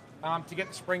Coast to get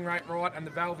the spring rate right and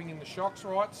the valving in the shocks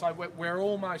right. So we're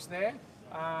almost there.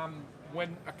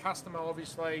 When a customer,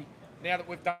 obviously, now that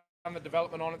we've done the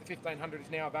development on it, the 1500 is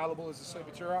now available as a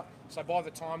SUPERTOURER. So by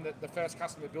the time that the first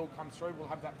customer build comes through, we'll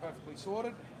have that perfectly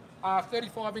sorted.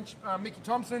 35-inch Mickey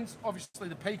Thompsons, obviously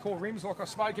the P-Core rims like I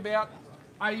spoke about.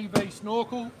 AEV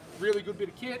snorkel, really good bit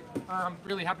of kit,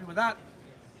 really happy with that.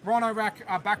 Rhino rack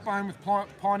backbone with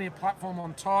Pioneer platform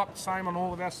on top, same on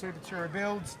all of our SUPERTOURER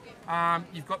builds.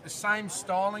 You've got the same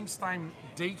styling, same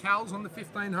decals on the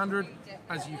 1500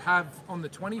 as you have on the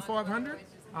 2500.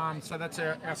 So that's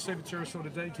our SUPERTOURER sort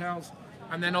of decals.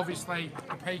 And then obviously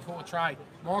a P-Core tray.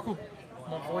 Michael,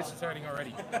 My voice is hurting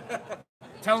already.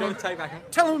 Tell them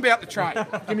about the tray.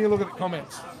 Give me a look at the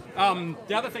comments.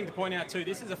 The other thing to point out too,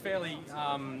 this is a fairly,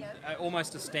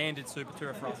 almost a standard Super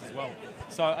Tourer for us as well.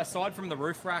 So aside from the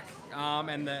roof rack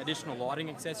and the additional lighting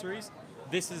accessories,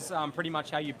 this is pretty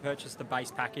much how you purchase the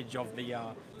base package of the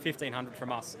 1500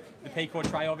 from us. The P-core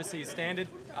tray obviously is standard.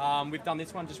 We've done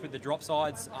this one just with the drop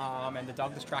sides and the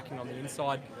Douglas tracking on the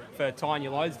inside for tying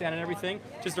your loads down and everything.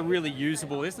 Just a really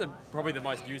usable, this is probably the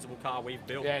most usable car we've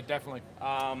built. Yeah, definitely.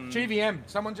 GVM,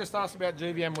 someone just asked about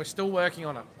GVM. We're still working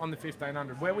on it, on the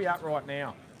 1500. Where are we at right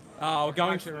now? We're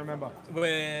going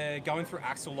through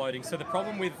axle loading. So the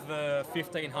problem with the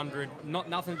 1500,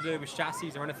 nothing to do with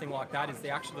chassis or anything like that, is the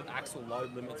actual axle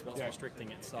load limits what's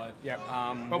restricting it. So yeah.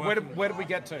 But where did we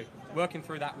get to? Working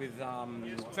through that with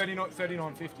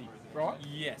 3950, right?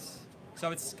 Yes. So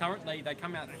it's currently, they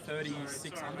come out at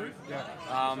 3600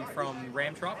 from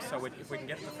Ram trucks. So if we can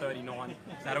get to 39,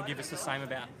 that'll give us the same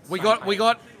amount. We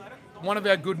got. One of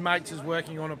our good mates is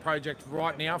working on a project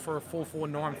right now for a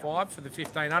 4495 for the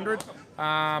 1500.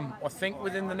 I think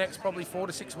within the next probably 4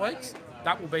 to 6 weeks,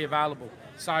 that will be available.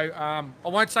 So I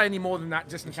won't say any more than that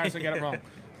just in case I get it wrong.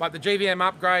 But the GVM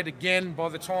upgrade, again, by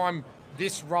the time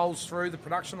this rolls through the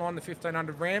production line, the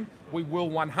 1500 Ram, we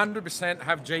will 100%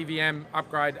 have GVM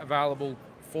upgrade available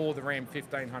for the Ram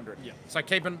 1500. Yeah. So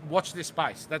watch this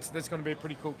space. That's going to be a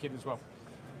pretty cool kit as well.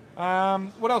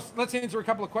 What else? Let's answer a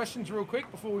couple of questions real quick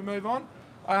before we move on.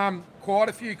 Quite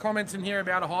a few comments in here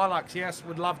about a Hilux. Yes,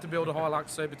 would love to build a Hilux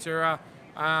Super Tourer.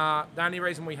 The only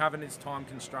reason we haven't is time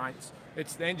constraints.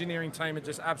 It's the engineering team are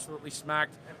just absolutely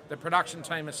smacked. The production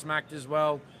team are smacked as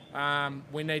well.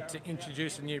 We need to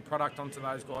introduce a new product onto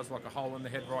those guys like a hole in the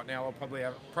head right now. I'll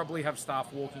probably have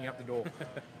staff walking out the door.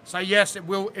 So yes, it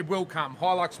will come.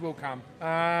 Hilux will come.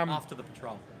 After the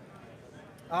patrol.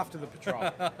 After the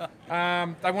patrol.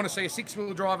 They want to see a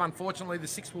 6-wheel drive. Unfortunately, the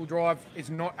 6-wheel drive is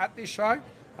not at this show.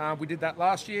 We did that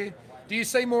last year. Do you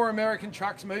see more American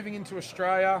trucks moving into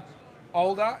Australia,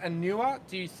 older and newer?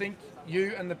 Do you think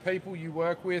you and the people you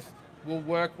work with will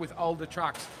work with older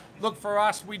trucks? Look, for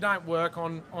us, we don't work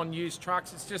on used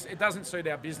trucks. It's just, it doesn't suit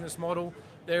our business model.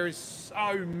 There is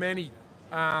so many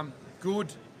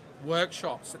good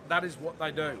workshops. That is what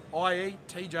they do, i.e.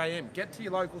 TJM. Get to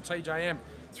your local TJM.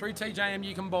 Through TJM,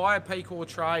 you can buy a P-core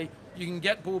tray, you can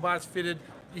get bull bars fitted,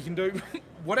 you can do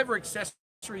whatever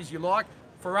accessories you like.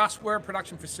 For us, we're a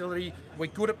production facility. We're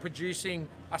good at producing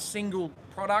a single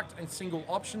product and single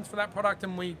options for that product,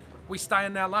 and we stay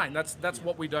in our lane. That's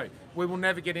what we do. We will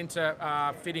never get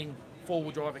into fitting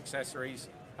four-wheel drive accessories.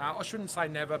 I shouldn't say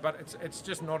never, but it's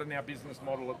just not in our business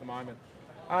model at the moment.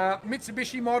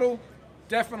 Mitsubishi model,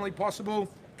 definitely possible.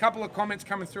 Couple of comments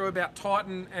coming through about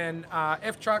Titan and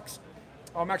F-Trucks.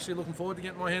 I'm actually looking forward to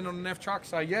getting my hand on an F-Truck,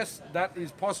 so yes, that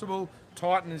is possible.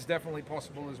 Titan is definitely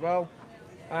possible as well.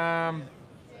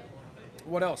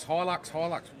 What else? Hilux.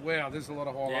 Wow, there's a lot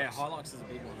of Hilux. Yeah, Hilux is a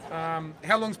big one.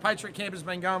 How long's Patriot Campers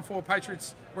been going for?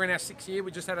 Patriots, we're in our 6th year.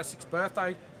 We just had our 6th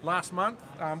birthday last month,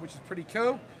 which is pretty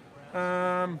cool.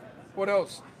 What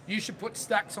else? You should put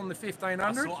stacks on the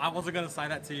 1500. I wasn't going to say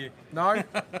that to you. No?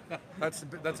 That's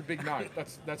a big no.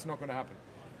 That's not going to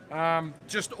happen.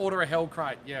 Just order a Hell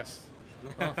Crate, yes.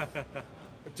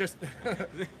 Just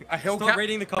a Hellcat. Stop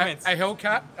reading the comments. A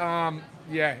Hellcat.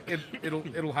 Yeah,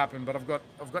 it'll happen. But I've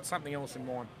got something else in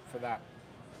mind for that.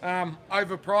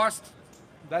 Overpriced.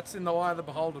 That's in the eye of the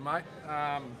beholder, mate.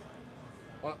 I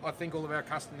think all of our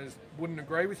customers wouldn't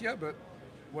agree with you, but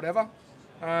whatever.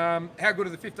 How good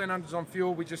are the 1500s on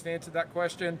fuel? We just answered that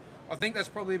question. I think that's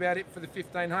probably about it for the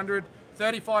 1500.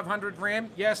 3500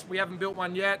 Ram. Yes, we haven't built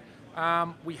one yet.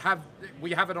 We have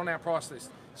it on our price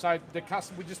list. So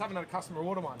we just haven't had a customer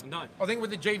order one. No. I think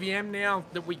with the GVM now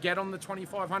that we get on the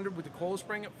 2500 with the coil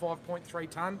spring at 5.3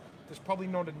 tonne, there's probably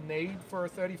not a need for a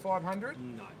 3500.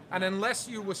 No. And unless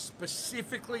you were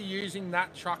specifically using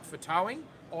that truck for towing,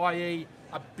 i.e.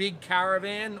 a big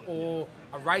caravan or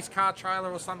a race car trailer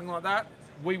or something like that,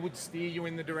 we would steer you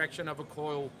in the direction of a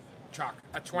coil truck,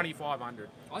 a 2500.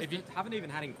 I haven't even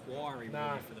had inquiry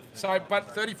really for the. So,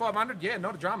 but 3500, yeah,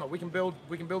 not a drama. We can build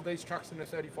these trucks in the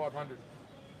 3500.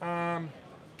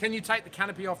 Can you take the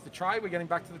canopy off the tray? We're getting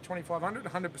back to the 2500,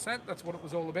 100%. That's what it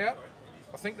was all about.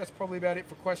 I think that's probably about it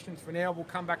for questions for now. We'll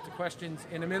come back to questions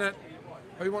in a minute.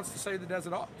 Who wants to see the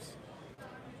Desert Ops?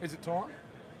 Is it time?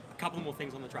 A couple more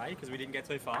things on the tray because we didn't get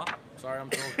too far. Sorry, I'm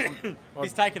talking.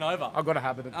 He's taken over. I've got a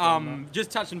habit of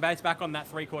just touching base back on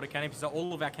that 3/4 canopy. So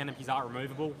all of our canopies are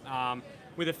removable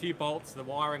with a few bolts. The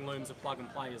wiring looms are plug and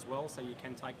play as well, so you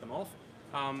can take them off.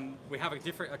 We have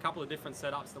a couple of different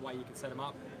setups the way you can set them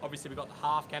up. Obviously, we've got the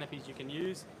half canopies you can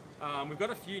use. We've got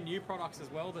a few new products as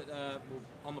well that are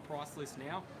on the price list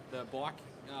now. The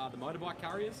motorbike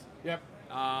carriers. Yep.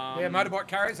 Yeah, motorbike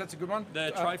carriers, that's a good one.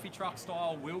 The trophy truck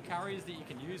style wheel carriers that you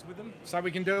can use with them. So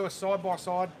we can do a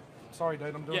side-by-side. Sorry,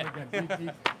 dude, I'm doing it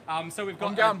again. So we've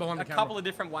got a couple of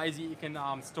different ways that you can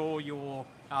store your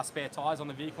spare tyres on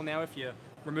the vehicle now if you're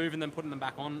removing them, putting them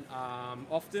back on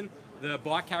often. The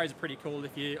bike carriers are pretty cool.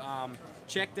 If you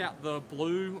checked out the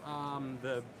blue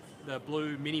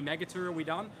mini mega tourer we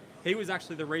done, he was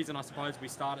actually the reason I suppose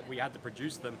we had to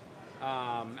produce them,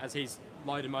 as he's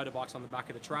loaded motorbikes on the back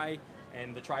of the tray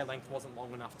and the tray length wasn't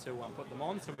long enough to put them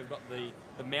on, so we've got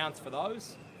the mounts for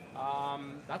those.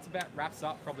 That's about wraps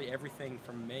up probably everything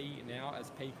from me now as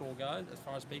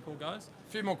far as P-Core goes.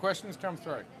 A few more questions come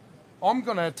through. I'm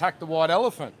going to attack the white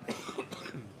elephant.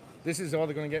 This is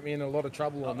either going to get me in a lot of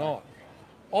trouble or not.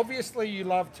 Obviously you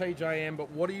love TJM, but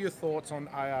what are your thoughts on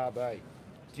ARB?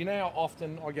 Do you know how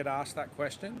often I get asked that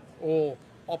question? Or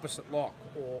opposite lock,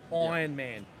 or Iron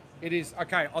Man? It is,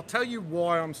 okay, I'll tell you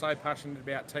why I'm so passionate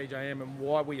about TJM and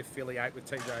why we affiliate with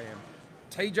TJM.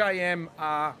 TJM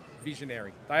are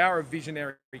visionary. They are a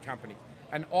visionary company.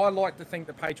 And I like to think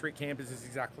the Patriot Campers is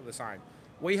exactly the same.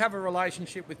 We have a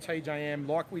relationship with TJM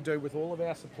like we do with all of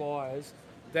our suppliers,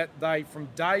 that they from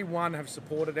day one have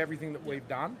supported everything that we've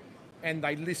done, and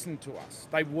they listen to us.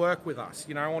 They work with us,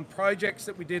 you know, on projects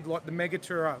that we did like the Mega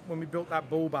Tourer when we built that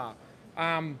bull bar.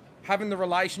 Having the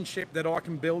relationship that I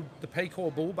can build the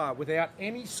P-Core bull bar without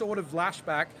any sort of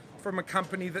lashback from a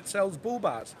company that sells bull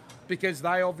bars, because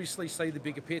they obviously see the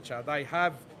bigger picture. They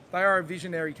are a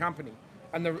visionary company.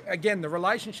 And again, the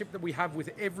relationship that we have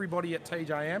with everybody at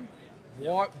TJM,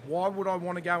 why would I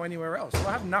want to go anywhere else?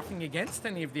 I have nothing against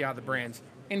any of the other brands.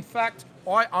 In fact,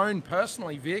 I own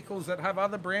personally vehicles that have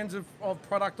other brands of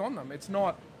product on them.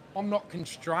 I'm not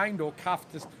constrained or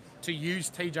cuffed to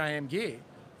use TJM gear,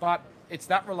 but it's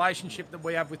that relationship that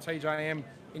we have with TJM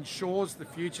ensures the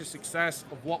future success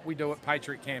of what we do at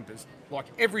Patriot Campers, like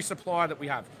every supplier that we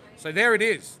have. So there it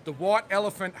is. The white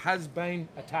elephant has been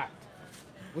attacked.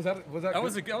 That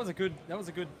was a good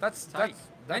take.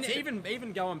 And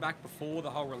even going back before the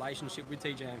whole relationship with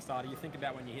TJM started, you think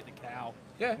about when you hit the cow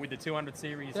with the 200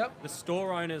 series, the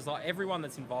store owners, like everyone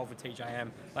that's involved with TJM,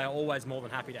 they are always more than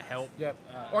happy to help. Yep.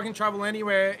 I can travel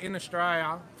anywhere in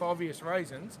Australia for obvious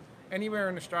reasons, anywhere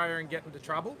in Australia and get into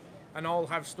trouble, and I'll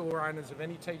have store owners of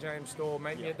any TJM store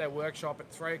meet me at their workshop at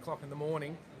 3 o'clock in the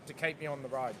morning to keep me on the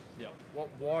road. Yeah.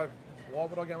 Why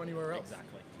would I go anywhere else?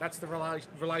 Exactly. That's the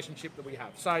relationship that we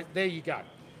have. So there you go.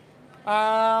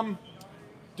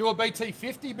 Do a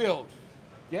BT50 build.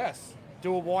 Yes.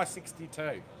 Do a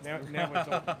Y62. Now we're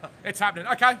talking. It's happening.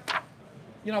 Okay.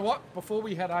 You know what? Before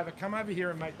we head over, come over here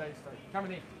and meet these two. Come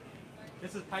in here.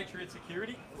 This is Patriot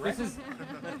Security. This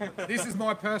is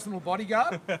my personal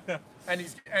bodyguard and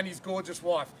his gorgeous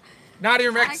wife. Nadia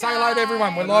and Rex, say hello to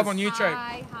everyone. We're live on YouTube.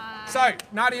 Hi. So,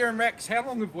 Nadia and Rex, how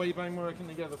long have we been working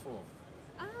together for?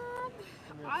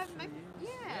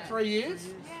 3 years?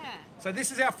 Yeah. So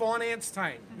this is our finance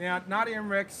team. Now, Nadia and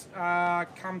Rex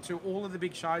come to all of the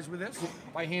big shows with us.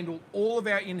 They handle all of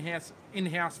our in-house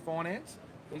finance.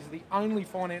 These are the only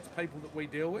finance people that we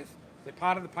deal with. They're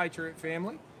part of the Patriot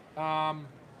family.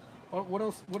 What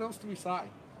else do we say?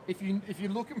 If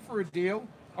you're looking for a deal,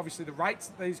 obviously the rates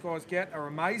that these guys get are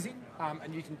amazing,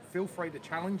 and you can feel free to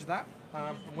challenge that.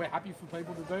 And we're happy for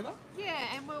people to do that.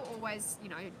 Yeah, and we'll always,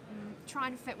 try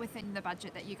and fit within the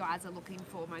budget that you guys are looking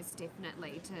for, most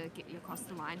definitely, to get you across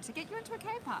the line, to get you into a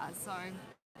camper. So,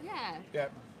 yeah. Yeah,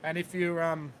 and if you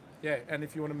want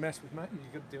to mess with me,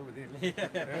 you got to deal with him.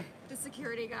 Yeah. The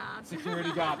security guard.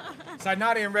 Security guard. So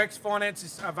Nadia and Rex finance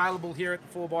is available here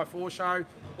at the 4x4 show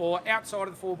or outside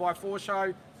of the 4x4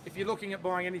 show. If you're looking at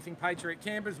buying anything Patriot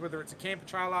Campers, whether it's a camper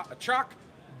trailer, a truck,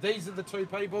 these are the two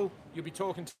people. You'll be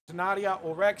talking to Nadia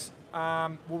or Rex.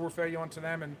 We'll refer you on to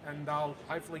them and they'll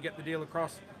hopefully get the deal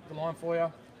across the line for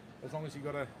you, as long as you've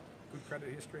got a good credit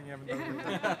history and you haven't done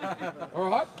anything. All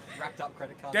right? Wrapped up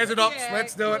credit card. Desert Ops,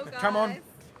 let's do it. Cool, Come on. guys.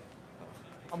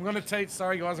 I'm going to tease,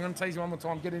 sorry guys, I'm going to tease you one more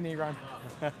time. Get in here, Graham.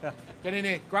 Get in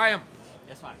here. Graham.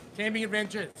 Yes, mate. Camping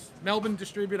Adventures, Melbourne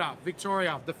distributor,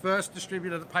 Victoria, the first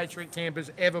distributor that Patriot Campers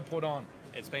ever put on.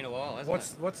 It's been a while, hasn't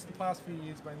it? What's the past few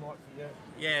years been like for you?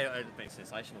 Yeah, it's been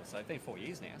sensational. So it's been 4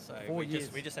 years now. So 4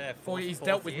 years. We just had our 4 years. He's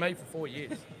dealt with me for 4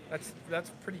 years. That's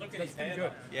pretty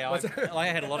good. Yeah, I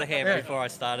had a lot of hair before I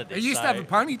started this. You used to have a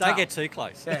ponytail. Don't get too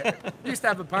close. Yeah, used to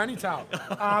have a ponytail.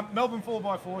 Melbourne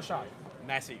 4x4 show.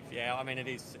 Massive, yeah. I mean, it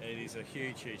is a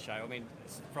huge show. I mean,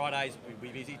 Fridays we'll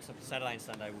be busy. Saturday and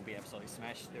Sunday will be absolutely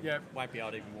smashed. Yep. Won't be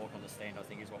able to even walk on the stand, I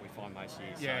think, is what we find most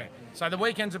years. Yeah. So the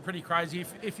weekends are pretty crazy.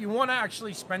 If you want to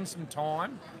actually spend some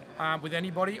time with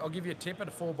anybody, I'll give you a tip at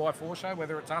a 4x4 show,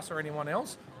 whether it's us or anyone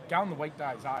else. Go on the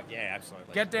weekdays, Yeah,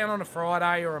 absolutely. Get down on a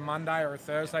Friday or a Monday or a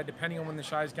Thursday, depending on when the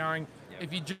show's going. Yep.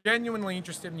 If you're genuinely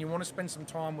interested and you want to spend some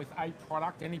time with a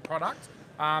product, any product,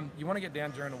 you want to get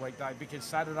down during the weekday, because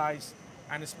Saturdays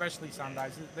and especially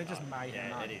Sundays, they're just mayhem.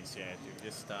 Yeah, it is. Yeah,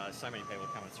 just so many people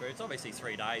coming through. It's obviously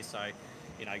 3 days, so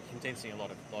you know, condensing a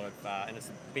lot of, and it's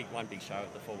one big show,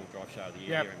 the 4-wheel drive show of the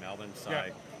year here in Melbourne. So,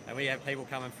 and we have people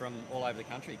coming from all over the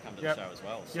country come to the show as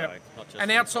well. So, not just. And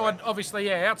outside,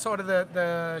 obviously, outside of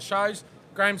the shows,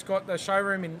 Graham's got the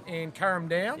showroom in Carrum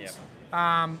Downs.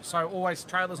 So always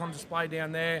trailers on display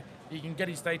down there. You can get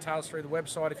his details through the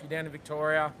website if you're down in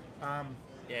Victoria.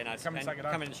 Come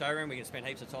in the showroom. We can spend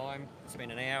heaps of time,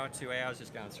 spend an hour, 2 hours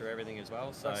just going through everything as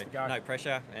well. So no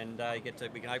pressure, and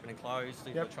we can open and close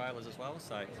the trailers as well.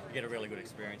 So you get a really good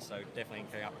experience. So definitely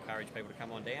encourage people to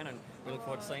come on down, and we look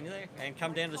forward to seeing you there. And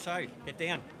come down to the show. Get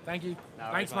down. Thank you.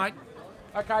 No Thanks, worries,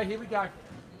 mate. Okay, here we go.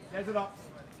 Desert Ops.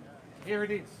 Here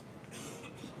it is.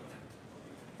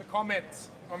 The comments.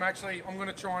 I'm going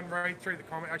to try and read through the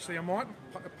comment. Actually, I might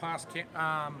pass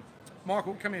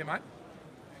Michael. Come here, mate.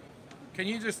 Can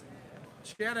you just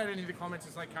shout out any of the comments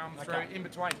as they come through in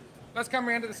between? Let's come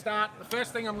around to the start. The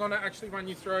first thing I'm going to actually run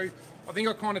you through, I think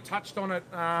I kind of touched on it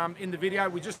in the video.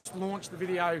 We just launched the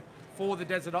video for the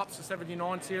Desert Ops, the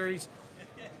 79 series.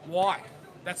 Why?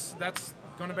 That's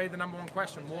going to be the number one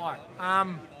question. Why?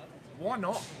 Why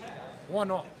not? Why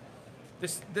not?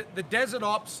 The Desert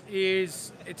Ops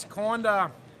it's kind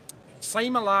of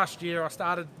SEMA last year. I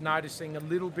started noticing a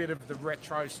little bit of the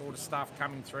retro sort of stuff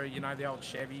coming through. You know, the old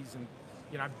Chevys and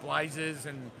Blazers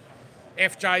and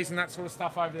FJs and that sort of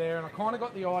stuff over there. And I kind of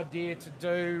got the idea to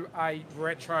do a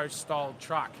retro style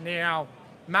truck. Now,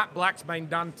 matte black's been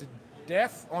done to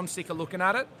death. I'm sick of looking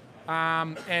at it.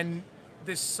 And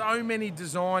there's so many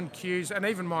design cues, and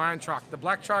even my own truck. The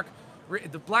black truck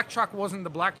wasn't the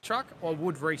black truck. I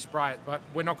would respray it, but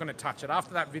we're not going to touch it.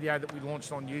 After that video that we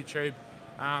launched on YouTube,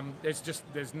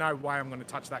 there's no way I'm going to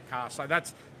touch that car. So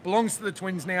that belongs to the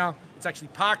twins now. It's actually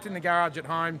parked in the garage at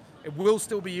home. It will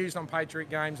still be used on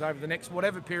Patriot games over the next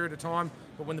whatever period of time.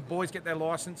 But when the boys get their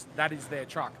license, that is their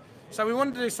truck. So we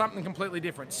wanted to do something completely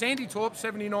different. Sandy Torp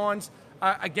 79s,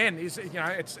 again,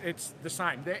 it's the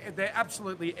same. They're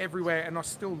absolutely everywhere, and I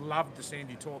still love the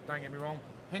Sandy Torp. Don't get me wrong.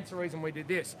 Hence the reason we did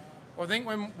this. I think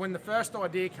when the first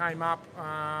idea came up,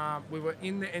 we were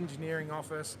in the engineering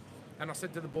office. And I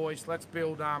said to the boys, let's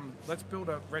build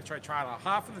a retro trailer.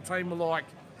 Half of the team were like,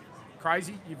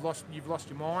 crazy, you've lost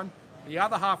your mind. The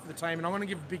other half of the team, and I want to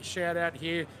give a big shout out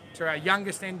here to our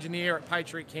youngest engineer at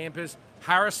Patriot Campers,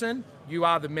 Harrison. You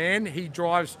are the man. He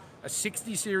drives a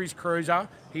 60 series cruiser.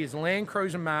 He is Land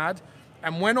Cruiser mad.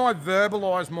 And when I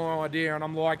verbalised my idea, and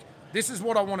I'm like, this is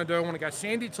what I want to do. I want to go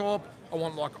Sandy Torp. I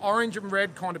want like orange and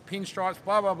red kind of pinstripes,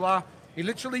 blah, blah, blah. He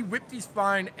literally whipped his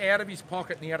phone out of his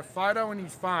pocket, and he had a photo in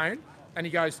his phone, and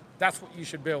he goes, that's what you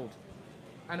should build.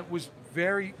 And it was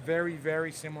very, very,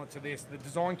 very similar to this. The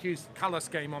design cues, colour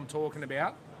scheme I'm talking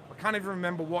about. I can't even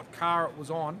remember what car it was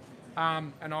on.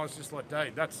 And I was just like,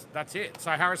 dude, that's it.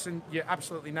 So Harrison, you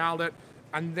absolutely nailed it.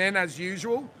 And then as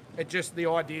usual, the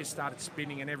ideas started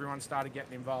spinning and everyone started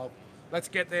getting involved. Let's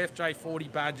get the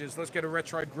FJ40 badges. Let's get a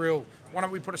retro grille. Why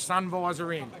don't we put a sun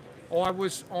visor in? I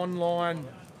was online,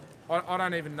 I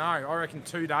don't even know, I reckon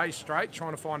 2 days straight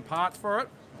trying to find parts for it.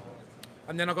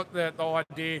 And then I got the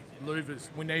idea, louvers.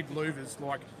 We need louvers.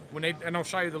 And I'll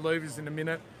show you the louvers in a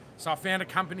minute. So I found a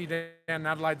company down in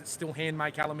Adelaide that still hand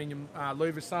make aluminium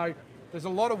louvers. So there's a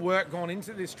lot of work gone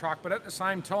into this truck, but at the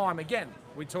same time, again,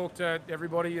 we talked to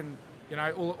everybody and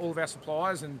all of our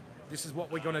suppliers, and this is what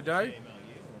we're going to do.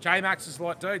 J-Max is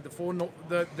like, dude,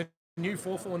 the new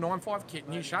 4495 kit,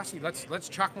 new chassis. Let's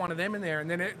chuck one of them in there, and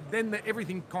then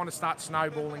everything kind of starts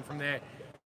snowballing from there.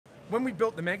 When we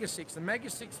built the Mega 6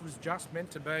 was just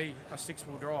meant to be a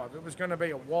 6-wheel drive. It was going to be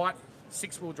a white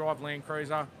 6-wheel drive Land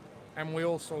Cruiser, and we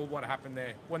all saw what happened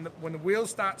there. When the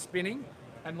wheels start spinning,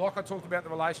 and like I talked about the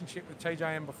relationship with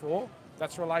TJM before,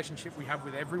 that's the relationship we have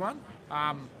with everyone.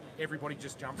 Everybody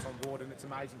just jumps on board, and it's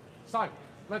amazing. So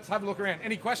let's have a look around.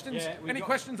 Any questions? Yeah, Any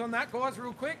questions on that, guys,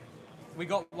 real quick? We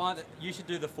got one that you should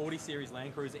do the 40 series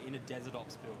Land Cruiser in a Desert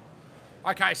Ops build.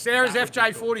 Okay, Sarah's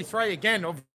FJ43. Again,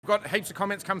 I've got heaps of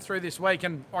comments come through this week,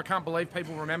 and I can't believe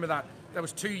people remember that. That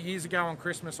was 2 years ago on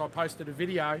Christmas. I posted a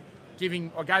video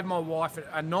I gave my wife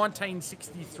a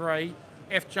 1963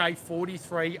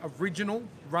 FJ43 original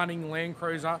running Land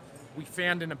Cruiser. we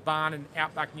found in a barn in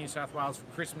Outback, New South Wales for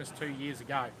Christmas 2 years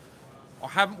ago.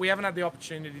 We haven't had the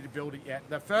opportunity to build it yet.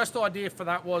 The first idea for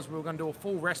that was we were going to do a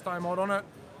full resto mod on it,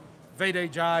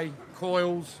 VDJ,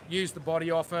 coils, use the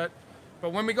body off it.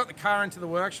 But when we got the car into the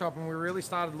workshop and we really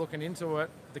started looking into it,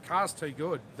 the car's too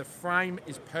good. The frame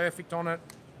is perfect on it.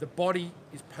 The body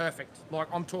is perfect. Like,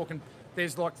 I'm talking,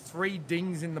 there's like 3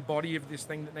 dings in the body of this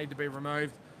thing that need to be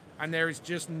removed. And there is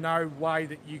just no way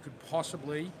that you could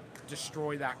possibly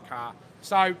destroy that car.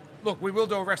 So, look, we will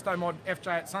do a resto mod FJ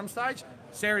at some stage.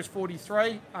 Sarah's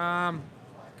 43.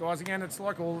 Guys, again, it's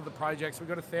like all of the projects. We've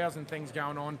got 1,000 things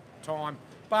going on, time.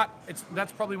 But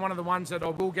that's probably one of the ones that I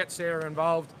will get Sarah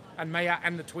involved, and Mia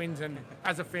and the twins, and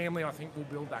as a family, I think we'll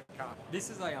build that car. This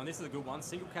is a good one.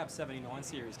 Single cab 79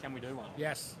 series. Can we do one?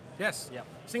 Yes. Yep.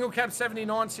 Single cab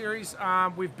 79 series.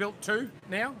 We've built 2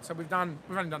 now, so we've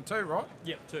only done 2, right?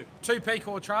 Yep, 2. 2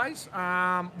 P-core trays.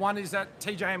 One is at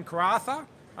TJM Karratha,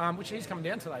 which he's coming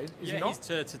down today. Is he not?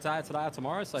 He's today or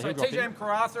tomorrow. So So TJM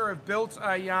Karratha have built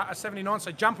a 79.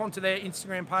 So jump onto their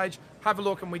Instagram page, have a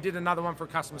look, and we did another one for a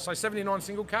customer. So 79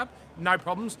 single cab, no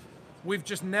problems. We've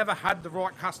just never had the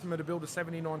right customer to build a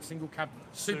 79 single cab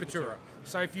Super Tourer.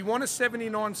 So if you want a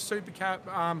 79 single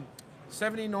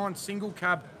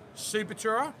cab Super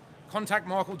Tourer, contact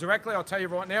Michael directly. I'll tell you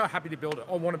right now, happy to build it.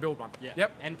 I want to build one. Yeah.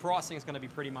 Yep. And pricing is going to be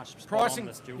pretty much spot Pricing, on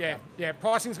this dual yeah, cab. yeah.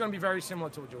 Pricing is going to be very similar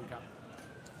to a dual cab.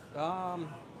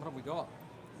 What have we got?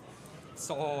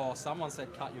 So someone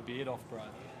said cut your beard off, bro.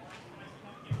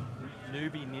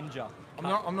 Newbie ninja.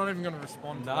 I'm not even going to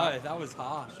respond. No, to that. that was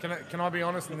harsh. Can I be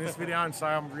honest in this video and say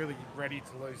I'm really ready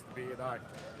to lose the beard? Eh?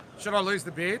 Should I lose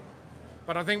the beard?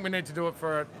 But I think we need to do it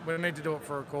for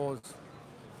a cause.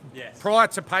 Yes. Prior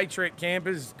to Patriot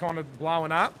campers kind of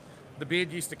blowing up, the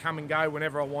beard used to come and go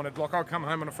whenever I wanted. Like, I'd come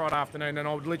home on a Friday afternoon and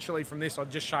I would literally from this,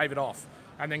 I'd just shave it off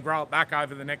and then grow it back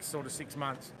over the next sort of 6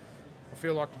 months. I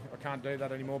feel like I can't do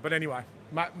that anymore. But anyway,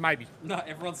 maybe. No,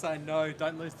 everyone's saying no,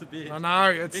 don't lose the beard. I know,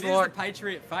 it's It like... is the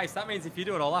Patriot face. That means if you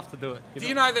do it, I'll have to do it. Do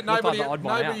you know that Look like nobody the odd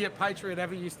one out. at Patriot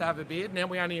ever used to have a beard? Now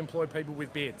we only employ people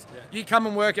with beards. Yeah. You come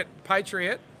and work at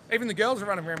Patriot, even the girls are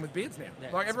running around with beards now.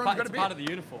 Yeah, Like, everyone's got a beard. It's part of the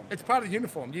uniform. It's part of the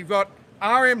uniform. You've got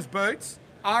RM's boots,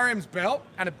 RM's belt,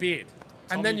 and a beard.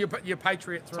 And then your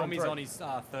Patriot through Tommy's and through. on his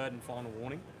third and final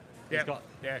warning. Yeah, He's got,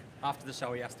 yeah. after the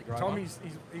show, he has to grow Tommy's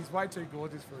he's way too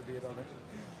gorgeous for a beard on it.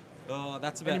 Oh,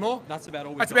 that's about Any more? That's about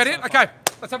all we've That's got about it? so far. Okay,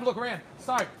 let's have a look around.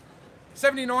 So,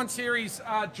 79 series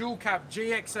dual cab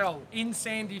GXL in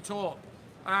Sandy Torp.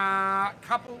 How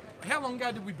long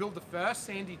ago did we build the first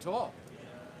Sandy Torp?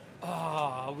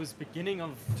 Oh, it was beginning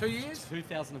of 2 years?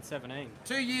 2017.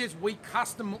 2 years, we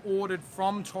custom ordered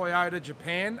from Toyota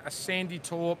Japan a Sandy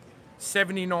Torp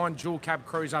 79 dual cab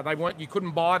cruiser. You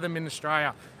couldn't buy them in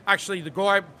Australia. Actually, the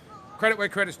guy, credit where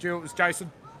credit's due, it was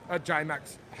Jason at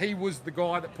JMax. He was the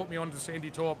guy that put me onto Sandy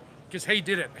Torp because he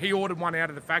did it. He ordered one out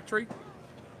of the factory.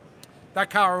 That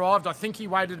car arrived. I think he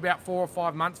waited about 4 or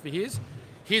 5 months for his.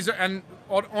 And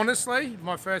honestly,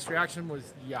 my first reaction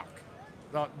was yuck.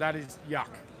 That is yuck.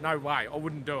 No way. I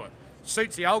wouldn't do it.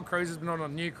 Suits the old cruisers, but not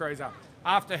on a new cruiser.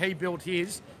 After he built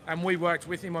his, and we worked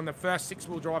with him on the first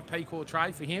 6-wheel drive P-Core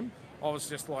tray for him, I was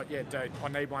just like, yeah, dude, I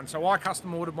need one. So I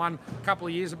custom ordered one a couple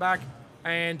of years back,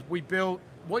 and we built.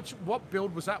 What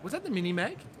build was that? Was that the Mini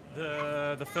Meg?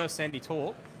 The first Sandy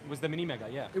Torp was the Mini Mega,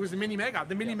 yeah. It was the Mini Mega.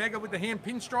 The Mini Mega with the hand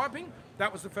pinstriping.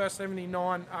 That was the first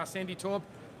 79 Sandy Torp.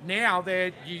 Now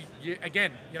they're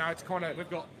again, it's kind of We've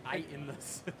got 8 in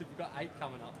this. We've got 8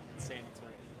 coming up in Sandy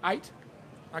Torp. 8.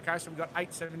 Okay, so we've got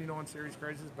 8 79 series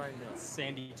cruisers being built.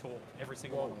 Sandy Torp, every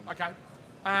single one. Okay.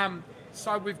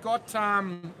 So we've got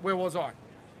where was I?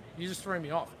 You just threw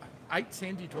me off. 8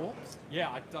 Sandy Torps. Yeah,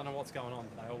 I don't know what's going on,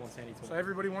 but they all want Sandy Torp. So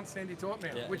everybody wants Sandy Torp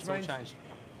now, Yeah, which it's all means changed.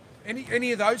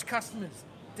 any of those customers,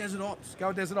 Desert Ops,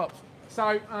 go Desert Ops.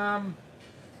 So I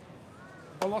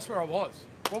lost where I was.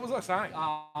 What was I saying?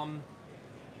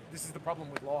 This is the problem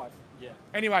with live. Yeah.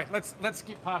 Anyway, let's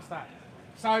skip past that.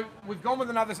 So we've gone with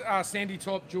another Sandy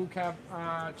Torp dual cab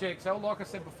GXL. Like I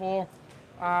said before,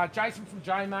 Jason from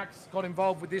JMax got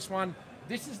involved with this one.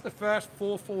 This is the first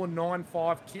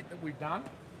 4495 kit that we've done.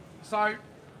 So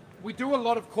we do a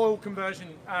lot of coil conversion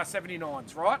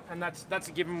 79s, right? And that's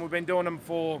a given. We've been doing them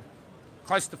for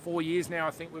close to 4 years now.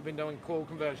 I think we've been doing coil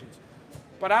conversions.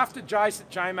 But after Jace at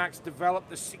JMax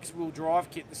developed the 6-wheel drive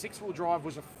kit, the 6-wheel drive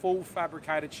was a full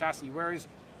fabricated chassis. Whereas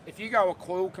if you go a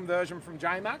coil conversion from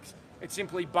JMax, it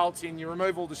simply bolts in, you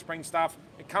remove all the spring stuff,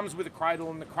 it comes with a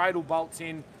cradle and the cradle bolts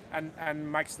in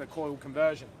and makes the coil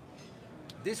conversion.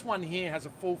 This one here has a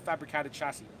full fabricated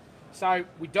chassis. So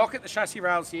we dock at the chassis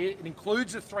rails here. It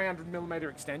includes a 300mm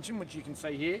extension, which you can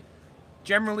see here.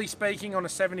 generally speaking, on a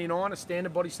 79, a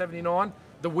standard body 79,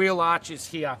 the wheel arch is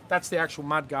here. That's the actual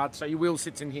mud guard, so your wheel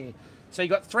sits in here. So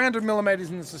you've got 300 millimeters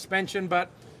in the suspension, but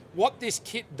what this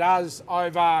kit does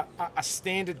over a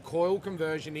standard coil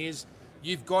conversion is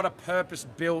you've got a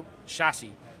purpose-built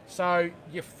chassis. So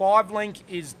your 5-link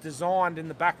is designed in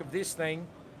the back of this thing,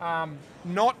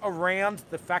 not around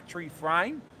the factory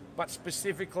frame, but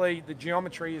specifically the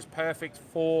geometry is perfect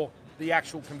for the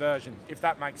actual conversion, if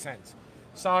that makes sense.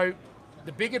 So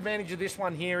the big advantage of this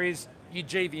one here is your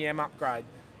GVM upgrade.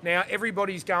 Now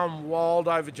everybody's going wild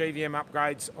over GVM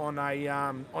upgrades on a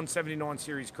on 79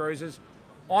 series cruisers.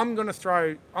 I'm going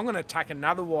to attack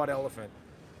another white elephant.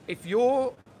 If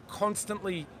you're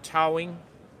constantly towing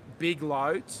big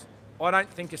loads, I don't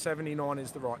think a 79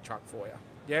 is the right truck for you.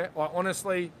 Yeah,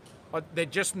 honestly, they're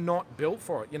just not built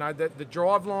for it. You know, the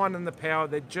drive line and the power,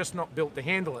 they're just not built to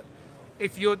handle it.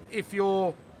 If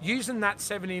you're using that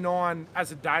 79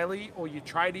 as a daily or your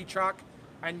tradie truck,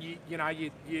 and you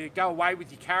go away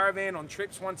with your caravan on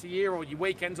trips once a year or your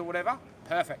weekends or whatever,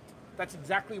 perfect. That's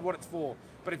exactly what it's for.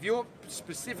 But if you're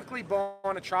specifically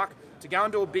buying a truck to go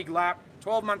and do a big lap,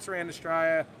 12 months around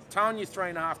Australia, towing you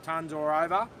 3.5 tons or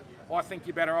over, I think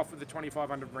you're better off with the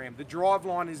 2500 Ram. The drive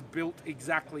line is built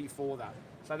exactly for that.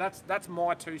 So that's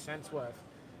my 2 cents worth.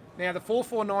 Now the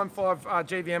 4495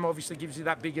 GVM obviously gives you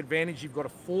that big advantage. You've got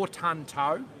a 4-ton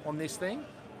tow on this thing,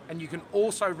 and you can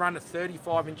also run a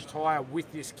 35-inch tyre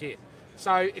with this kit.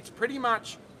 So it's pretty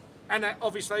much, and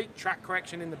obviously track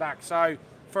correction in the back. So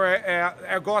for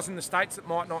our guys in the States that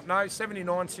might not know,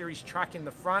 79 series track in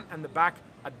the front and the back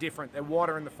are different. They're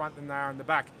wider in the front than they are in the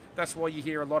back. That's why you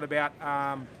hear a lot about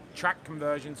track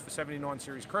conversions for 79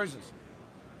 series cruisers.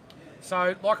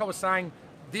 So like I was saying,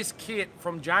 this kit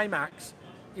from J-Max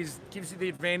gives you the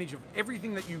advantage of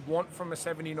everything that you want from a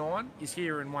 79 is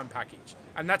here in one package.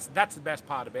 And that's the best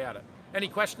part about it. Any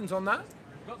questions on that?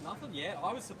 Got nothing yet.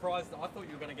 I was surprised. I thought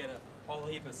you were going to get a whole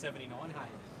heap of 79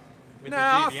 hay.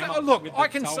 No, look, I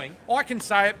can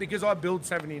say it because I build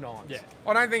 79s. Yeah.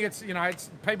 I don't think it's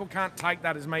people can't take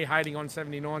that as me hating on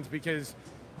 79s because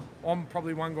I'm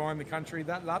probably one guy in the country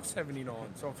that loves 79s.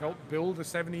 So I've helped build a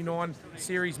 79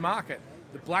 series market.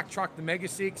 The black truck, the Mega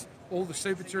 6, all the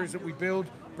Super Tourers that we build,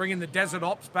 bringing the Desert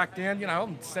Ops back down.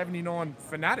 I'm 79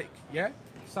 fanatic, yeah?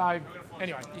 So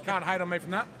anyway, you can't hate on me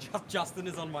from that. Justin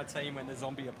is on my team when the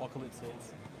zombie apocalypse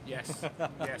hits. Yes,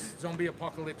 yes. Zombie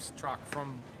apocalypse truck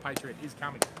from Patriot is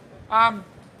coming.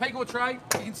 Pegor tray,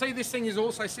 you can see this thing is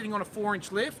also sitting on a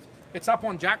 4-inch lift. It's up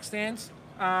on jack stands,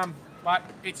 but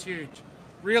it's huge.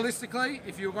 Realistically,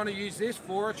 if you were going to use this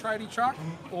for a tradie truck,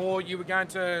 or you want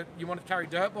to carry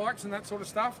dirt bikes and that sort of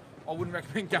stuff, I wouldn't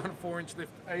recommend going a 4-inch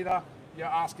lift either. You're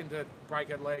asking to break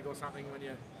a leg or something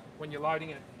when you're loading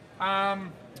it.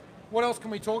 What else can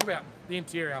we talk about? The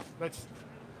interior.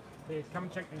 Come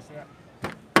and check this out.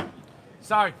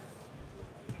 So,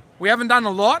 we haven't done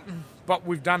a lot, but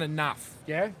we've done enough,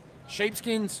 yeah?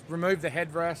 Sheepskins, remove the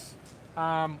headrest.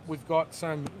 We've got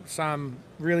some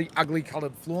really ugly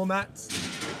coloured floor mats.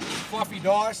 Fluffy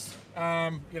dice,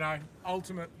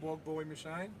 ultimate walk boy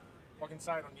machine. I can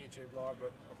say it on YouTube Live,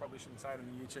 but I probably shouldn't say it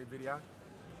in the YouTube video.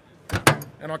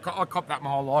 And I cop that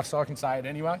my whole life, so I can say it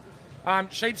anyway.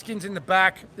 Sheepskins in the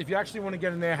back. If you actually want to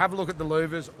get in there, have a look at the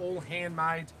louvers, all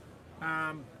handmade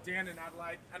down in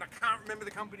Adelaide. And I can't remember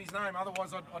the company's name,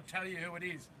 otherwise I'd tell you who it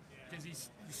is, because he's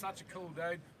such a cool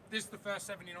dude. This is the first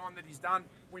 79 that he's done.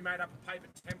 We made up a paper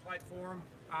template for him,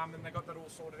 and they got that all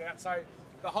sorted out. So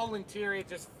the whole interior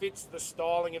just fits the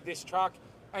styling of this truck.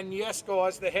 And yes,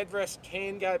 guys, the headrest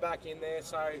can go back in there,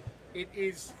 so it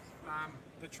is,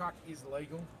 the truck is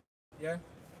legal, yeah?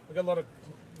 We got a lot of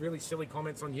really silly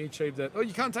comments on YouTube that, oh,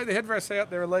 you can't take the headrests out,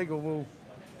 they're illegal. Well,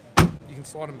 you can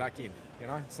slide them back in,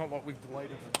 It's not like we've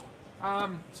deleted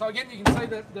them. So again, you can see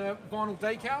the vinyl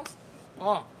decals.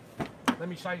 Oh, let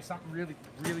me show you something really,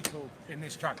 really cool in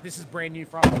this truck. This is brand new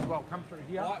for us as well. Come through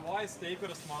here. Why has Steve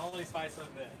got a smile on his face over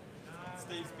there?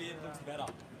 Steve's beard looks better.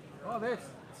 Oh, there's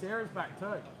Sarah's back too.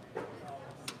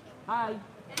 Hey.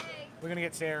 We're going to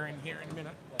get Sarah in here in a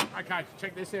minute. Okay,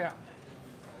 check this out.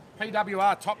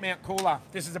 PWR top mount cooler.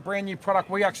 This is a brand new product.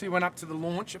 We actually went up to the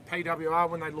launch at PWR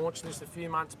when they launched this a few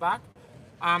months back.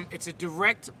 It's a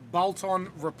direct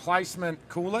bolt-on replacement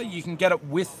cooler. You can get it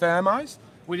with thermos.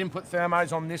 We didn't put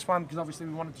thermos on this one because obviously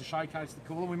we wanted to showcase the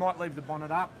cooler. We might leave the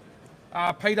bonnet up.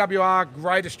 PWR,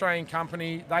 great Australian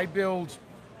company. They build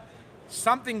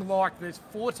something like there's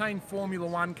 14 Formula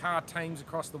One car teams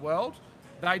across the world.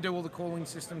 They do all the cooling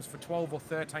systems for 12 or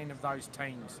 13 of those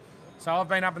teams. So I've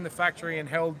been up in the factory and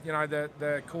held,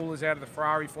 the coolers out of the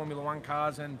Ferrari Formula One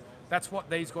cars, and that's what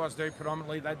these guys do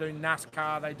predominantly. They do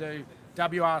NASCAR, they do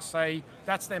WRC,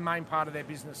 that's their main part of their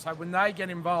business. So when they get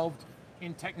involved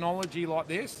in technology like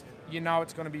this, you know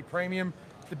it's going to be premium.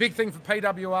 The big thing for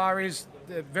PWR is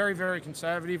they're very, very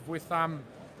conservative with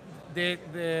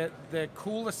the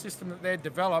cooler system that they've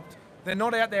developed. They're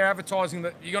not out there advertising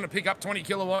that you're going to pick up 20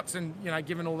 kilowatts and, you know,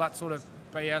 giving all that sort of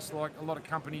BS like a lot of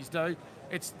companies do.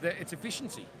 It's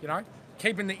efficiency, you know,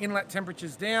 keeping the inlet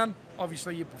temperatures down.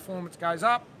 Obviously, your performance goes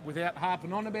up without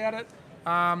harping on about it.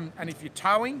 And if you're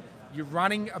towing, you're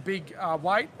running a big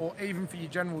weight, or even for your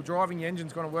general driving, your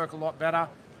engine's going to work a lot better.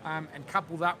 And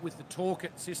couple that with the torque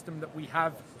system that we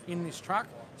have in this truck.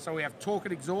 So we have torque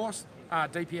exhaust,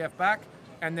 DPF back,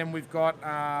 and then we've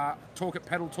got torque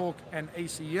pedal torque and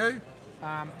ECU.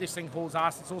 This thing hauls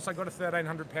ass. It's also got a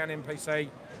 1,300 pound MPC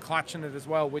clutch in it as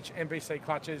well, which MPC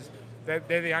clutches, they're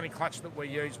the only clutch that we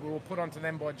use. We were put onto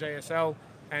them by GSL,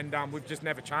 and we've just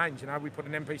never changed. You know, we put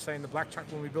an MPC in the black truck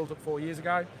when we built it 4 years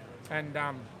ago, and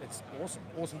it's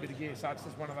awesome bit of gear. So it's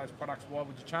just one of those products, why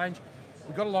would you change?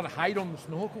 We got a lot of hate on the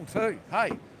snorkel too.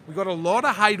 Hey, we got a lot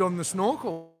of hate on the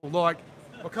snorkel. Like,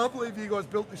 I can't believe you guys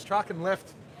built this truck and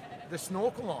left the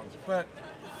snorkel on. But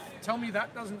tell me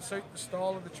that doesn't suit the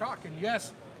style of the truck. And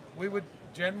yes, we would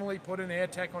generally put an air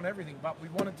tech on everything, but we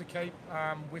wanted to keep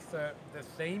with the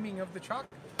theming of the truck.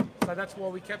 So that's why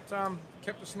we kept the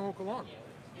snorkel on.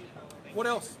 What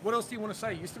else? What else do you want to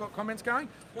say? You still got comments going?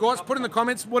 Guys, put in the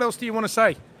comments, what else do you want to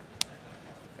say?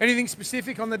 Anything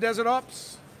specific on the Desert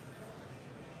Ops?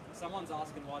 Someone's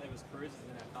asking why there was cruisers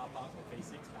in our car park with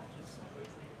V6 badges.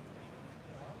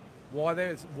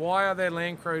 Why are there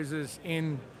Land Cruisers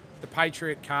in the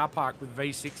Patriot car park with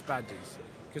V6 badges?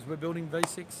 Because we're building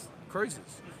V6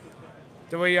 cruisers.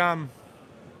 Do we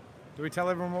tell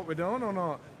everyone what we're doing or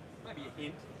not? Maybe a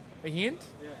hint. A hint?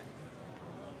 Yeah.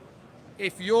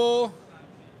 If you're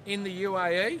in the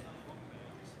UAE,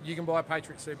 you can buy a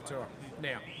Patriot SUPERTOURER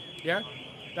now. Yeah?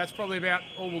 That's probably about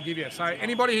all we'll give you. So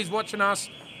anybody who's watching us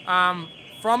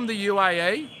from the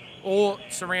UAE or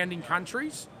surrounding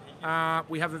countries,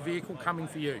 we have a vehicle coming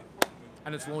for you,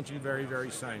 and it's launching very, very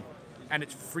soon, and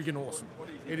it's friggin' awesome.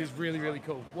 It is really, really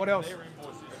cool. What else?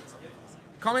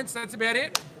 Comments, that's about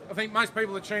it. I think most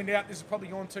people are tuned out. This has probably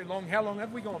gone too long. How long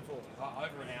have we gone for?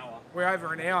 Over an hour. We're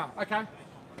over an hour. Okay.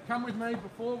 Come with me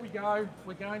before we go.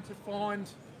 We're going to find,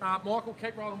 Michael,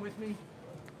 keep rolling with me.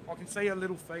 I can see your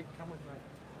little feet. Come with me.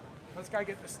 Let's go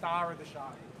get the star of the show.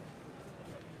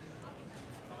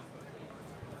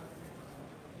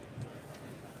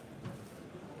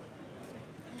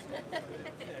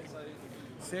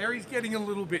 Sarah's getting a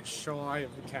little bit shy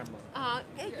of the camera.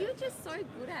 You're just so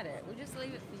good at it. We'll just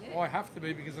leave it for you. I have to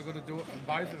be because I've got to do it for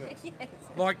both of us. Yes.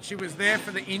 Like she was there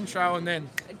for the intro and then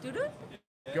Did it?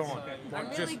 gone. I'm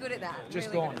Like, really good at that. Just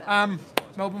really gone. good at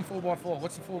that. Melbourne 4x4.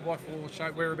 What's the 4x4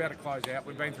 show? We're about to close out.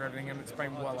 We've been through everything and it's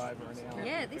been well over an hour.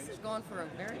 Yeah, this has gone for a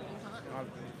very long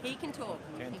time. He can talk.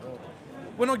 He can talk.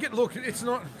 When I get, look, it's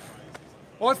not,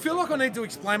 I feel like I need to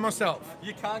explain myself.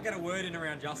 You can't get a word in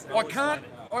around Justin. I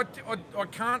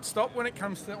can't stop when it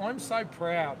comes to, I'm so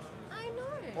proud. I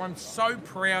know. I'm so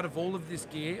proud of all of this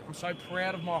gear. I'm so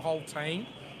proud of my whole team.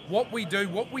 What we do,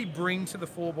 what we bring to the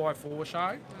 4x4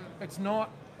 show. It's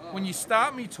not, when you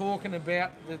start me talking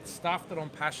about the stuff that I'm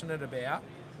passionate about,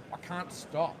 I can't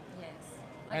stop. Yes.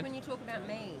 Like And- when you talk about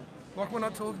me. Like when I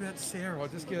talk about Sarah, I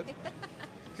just get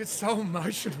so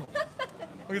emotional.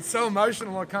 I get so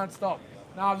emotional I can't stop.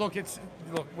 No, look,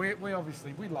 we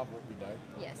obviously, we love what we do.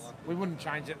 Yes. We wouldn't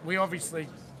change it. We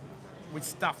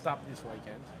stuffed up this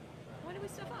weekend. Why do we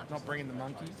stuff up? Not bringing the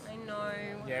monkeys. I know.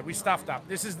 Yeah, we stuffed up.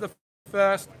 This is the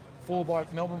first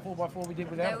Melbourne 4x4 we did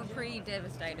They without. were pretty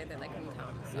devastated that they couldn't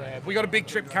come. So. Yeah, we got a big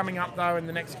trip coming up though in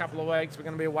the next couple of weeks. We're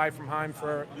going to be away from home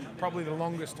for probably the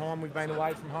longest time we've been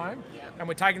away from home, and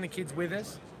we're taking the kids with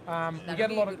us. We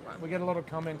get a lot of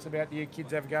comments about, do your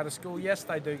kids ever go to school? Yes,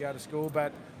 they do go to school,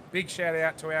 but big shout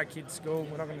out to our kids' school.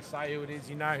 We're not going to say who it is.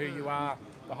 You know who you are.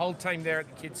 The whole team there at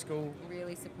the kids' school.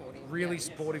 Really supportive. Really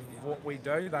supportive of what we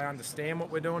do. They understand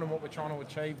what we're doing and what we're trying to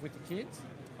achieve with the kids.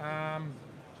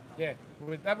 Yeah,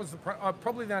 that was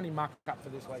probably the only muck up for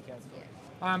this weekend.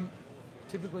 Yeah.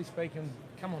 Typically speaking,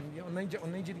 come on, I need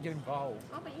you to get involved.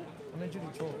 Oh, but I need you to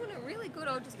talk. you're doing it really good.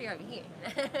 I'll just be over here.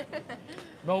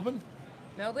 Melbourne?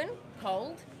 Melbourne,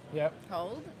 cold. Yep.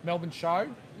 Cold. Melbourne show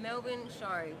Melbourne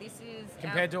show. This is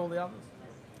compared to all the others?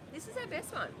 This is our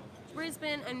best one.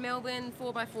 Brisbane and Melbourne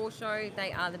 4x4 show.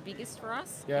 They are the biggest for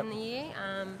us Yep. in the year.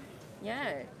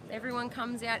 Yeah, everyone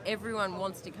comes out. Everyone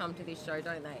wants to come to this show,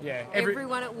 don't they? Yeah.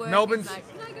 Everyone at work Melbourne's, is like,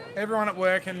 can I go? everyone at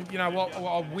work, and you know what?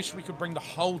 I wish we could bring the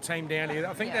whole team down here.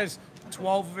 I think Yeah. there's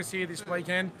 12 of us here this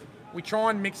weekend. We try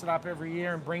and mix it up every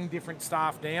year and bring different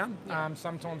staff down.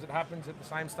 Sometimes it happens that the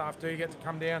same staff do get to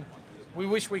come down. We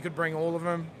wish we could bring all of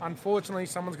them. Unfortunately,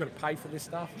 someone's got to pay for this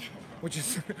stuff, which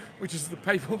is the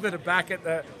people that are back at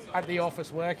the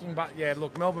office working. But yeah,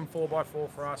 look, Melbourne 4x4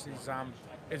 for us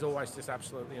is always just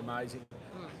absolutely amazing.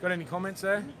 Got any comments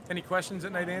there? Any questions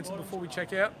that need answered before we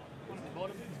check out?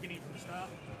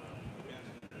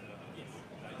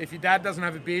 If your dad doesn't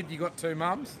have a beard, you got two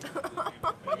mums.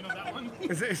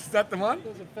 Is that the one?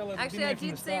 Actually, I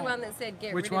did see one that said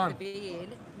get Which rid one? of the beard.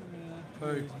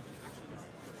 Who?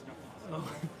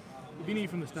 Been here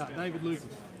from the start, David Lucas.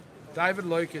 David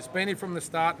Lucas, been here from the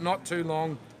start, not too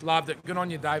long, loved it. Good on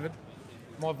you, David.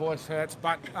 My voice hurts,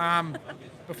 but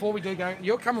before we do go,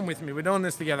 you're coming with me. We're doing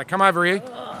this together. Come over here,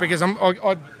 because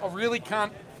I really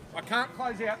can't. I can't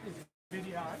close out this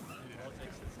video.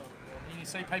 You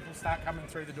see people start coming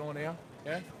through the door now.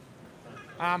 Yeah.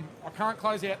 I can't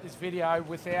close out this video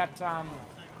without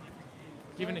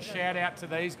giving a shout out to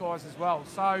these guys as well.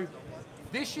 So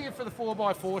this year for the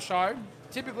 4x4 show,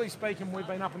 typically speaking, we've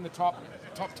been up in the top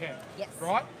 10. Yes.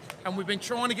 Right? And we've been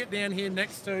trying to get down here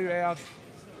next to our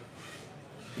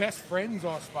best friends,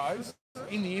 I suppose,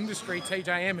 in the industry,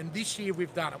 TJM, and this year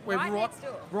we've done it. We're next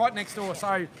door. Right next door.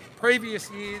 So previous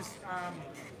years,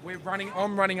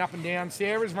 I'm running up and down.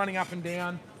 Sarah's running up and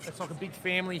down. It's like a big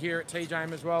family here at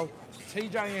TJM as well.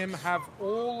 TJM have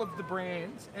all of the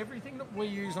brands, everything that we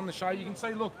use on the show. You can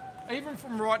see, look, even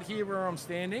from right here where I'm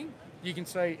standing, you can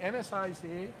see MSA's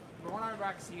here, Rhino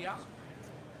Rack's here,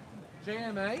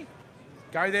 GME.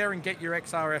 Go there and get your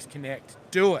XRS Connect.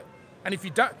 Do it. And if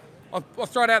you don't, I'll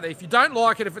throw it out there. If you don't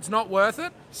like it, if it's not worth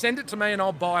it, send it to me and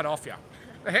I'll buy it off you.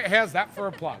 How's that for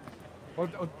a plug?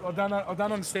 I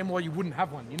don't understand why you wouldn't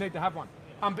have one. You need to have one.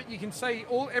 But you can see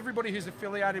everybody who's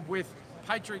affiliated with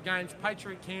Patriot Games,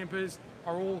 Patriot Campers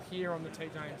are all here on the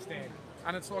TJM stand.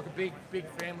 And it's like a big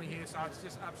family here, so it's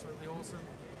just absolutely awesome.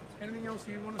 Anything else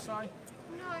you want to say?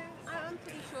 No, I'm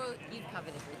pretty sure you've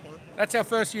covered everything. That's our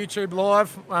first YouTube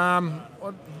live.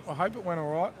 I hope it went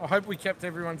all right. I hope we kept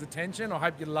everyone's attention. I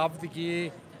hope you love the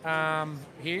gear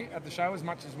here at the show as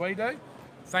much as we do.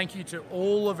 Thank you to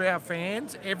all of our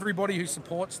fans, everybody who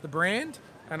supports the brand.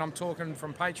 And I'm talking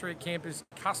from Patriot Campers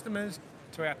customers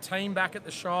to our team back at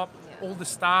the shop, all the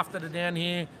staff that are down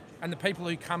here, and the people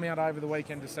who come out over the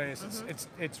weekend to see us.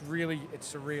 It's surreal,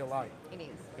 eh? It is.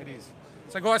 It is.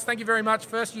 So guys, thank you very much.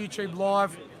 First YouTube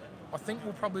live. I think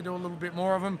we'll probably do a little bit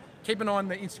more of them. Keep an eye on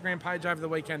the Instagram page over the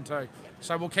weekend too.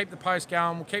 So we'll keep the posts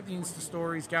going. We'll keep the Insta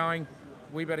stories going.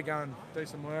 We better go and do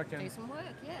some work. And do some work,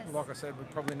 yes. like I said, we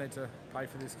probably need to pay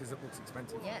for this because it looks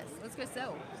expensive. Yes, let's go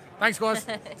sell. Thanks, guys.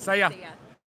 See ya. See ya.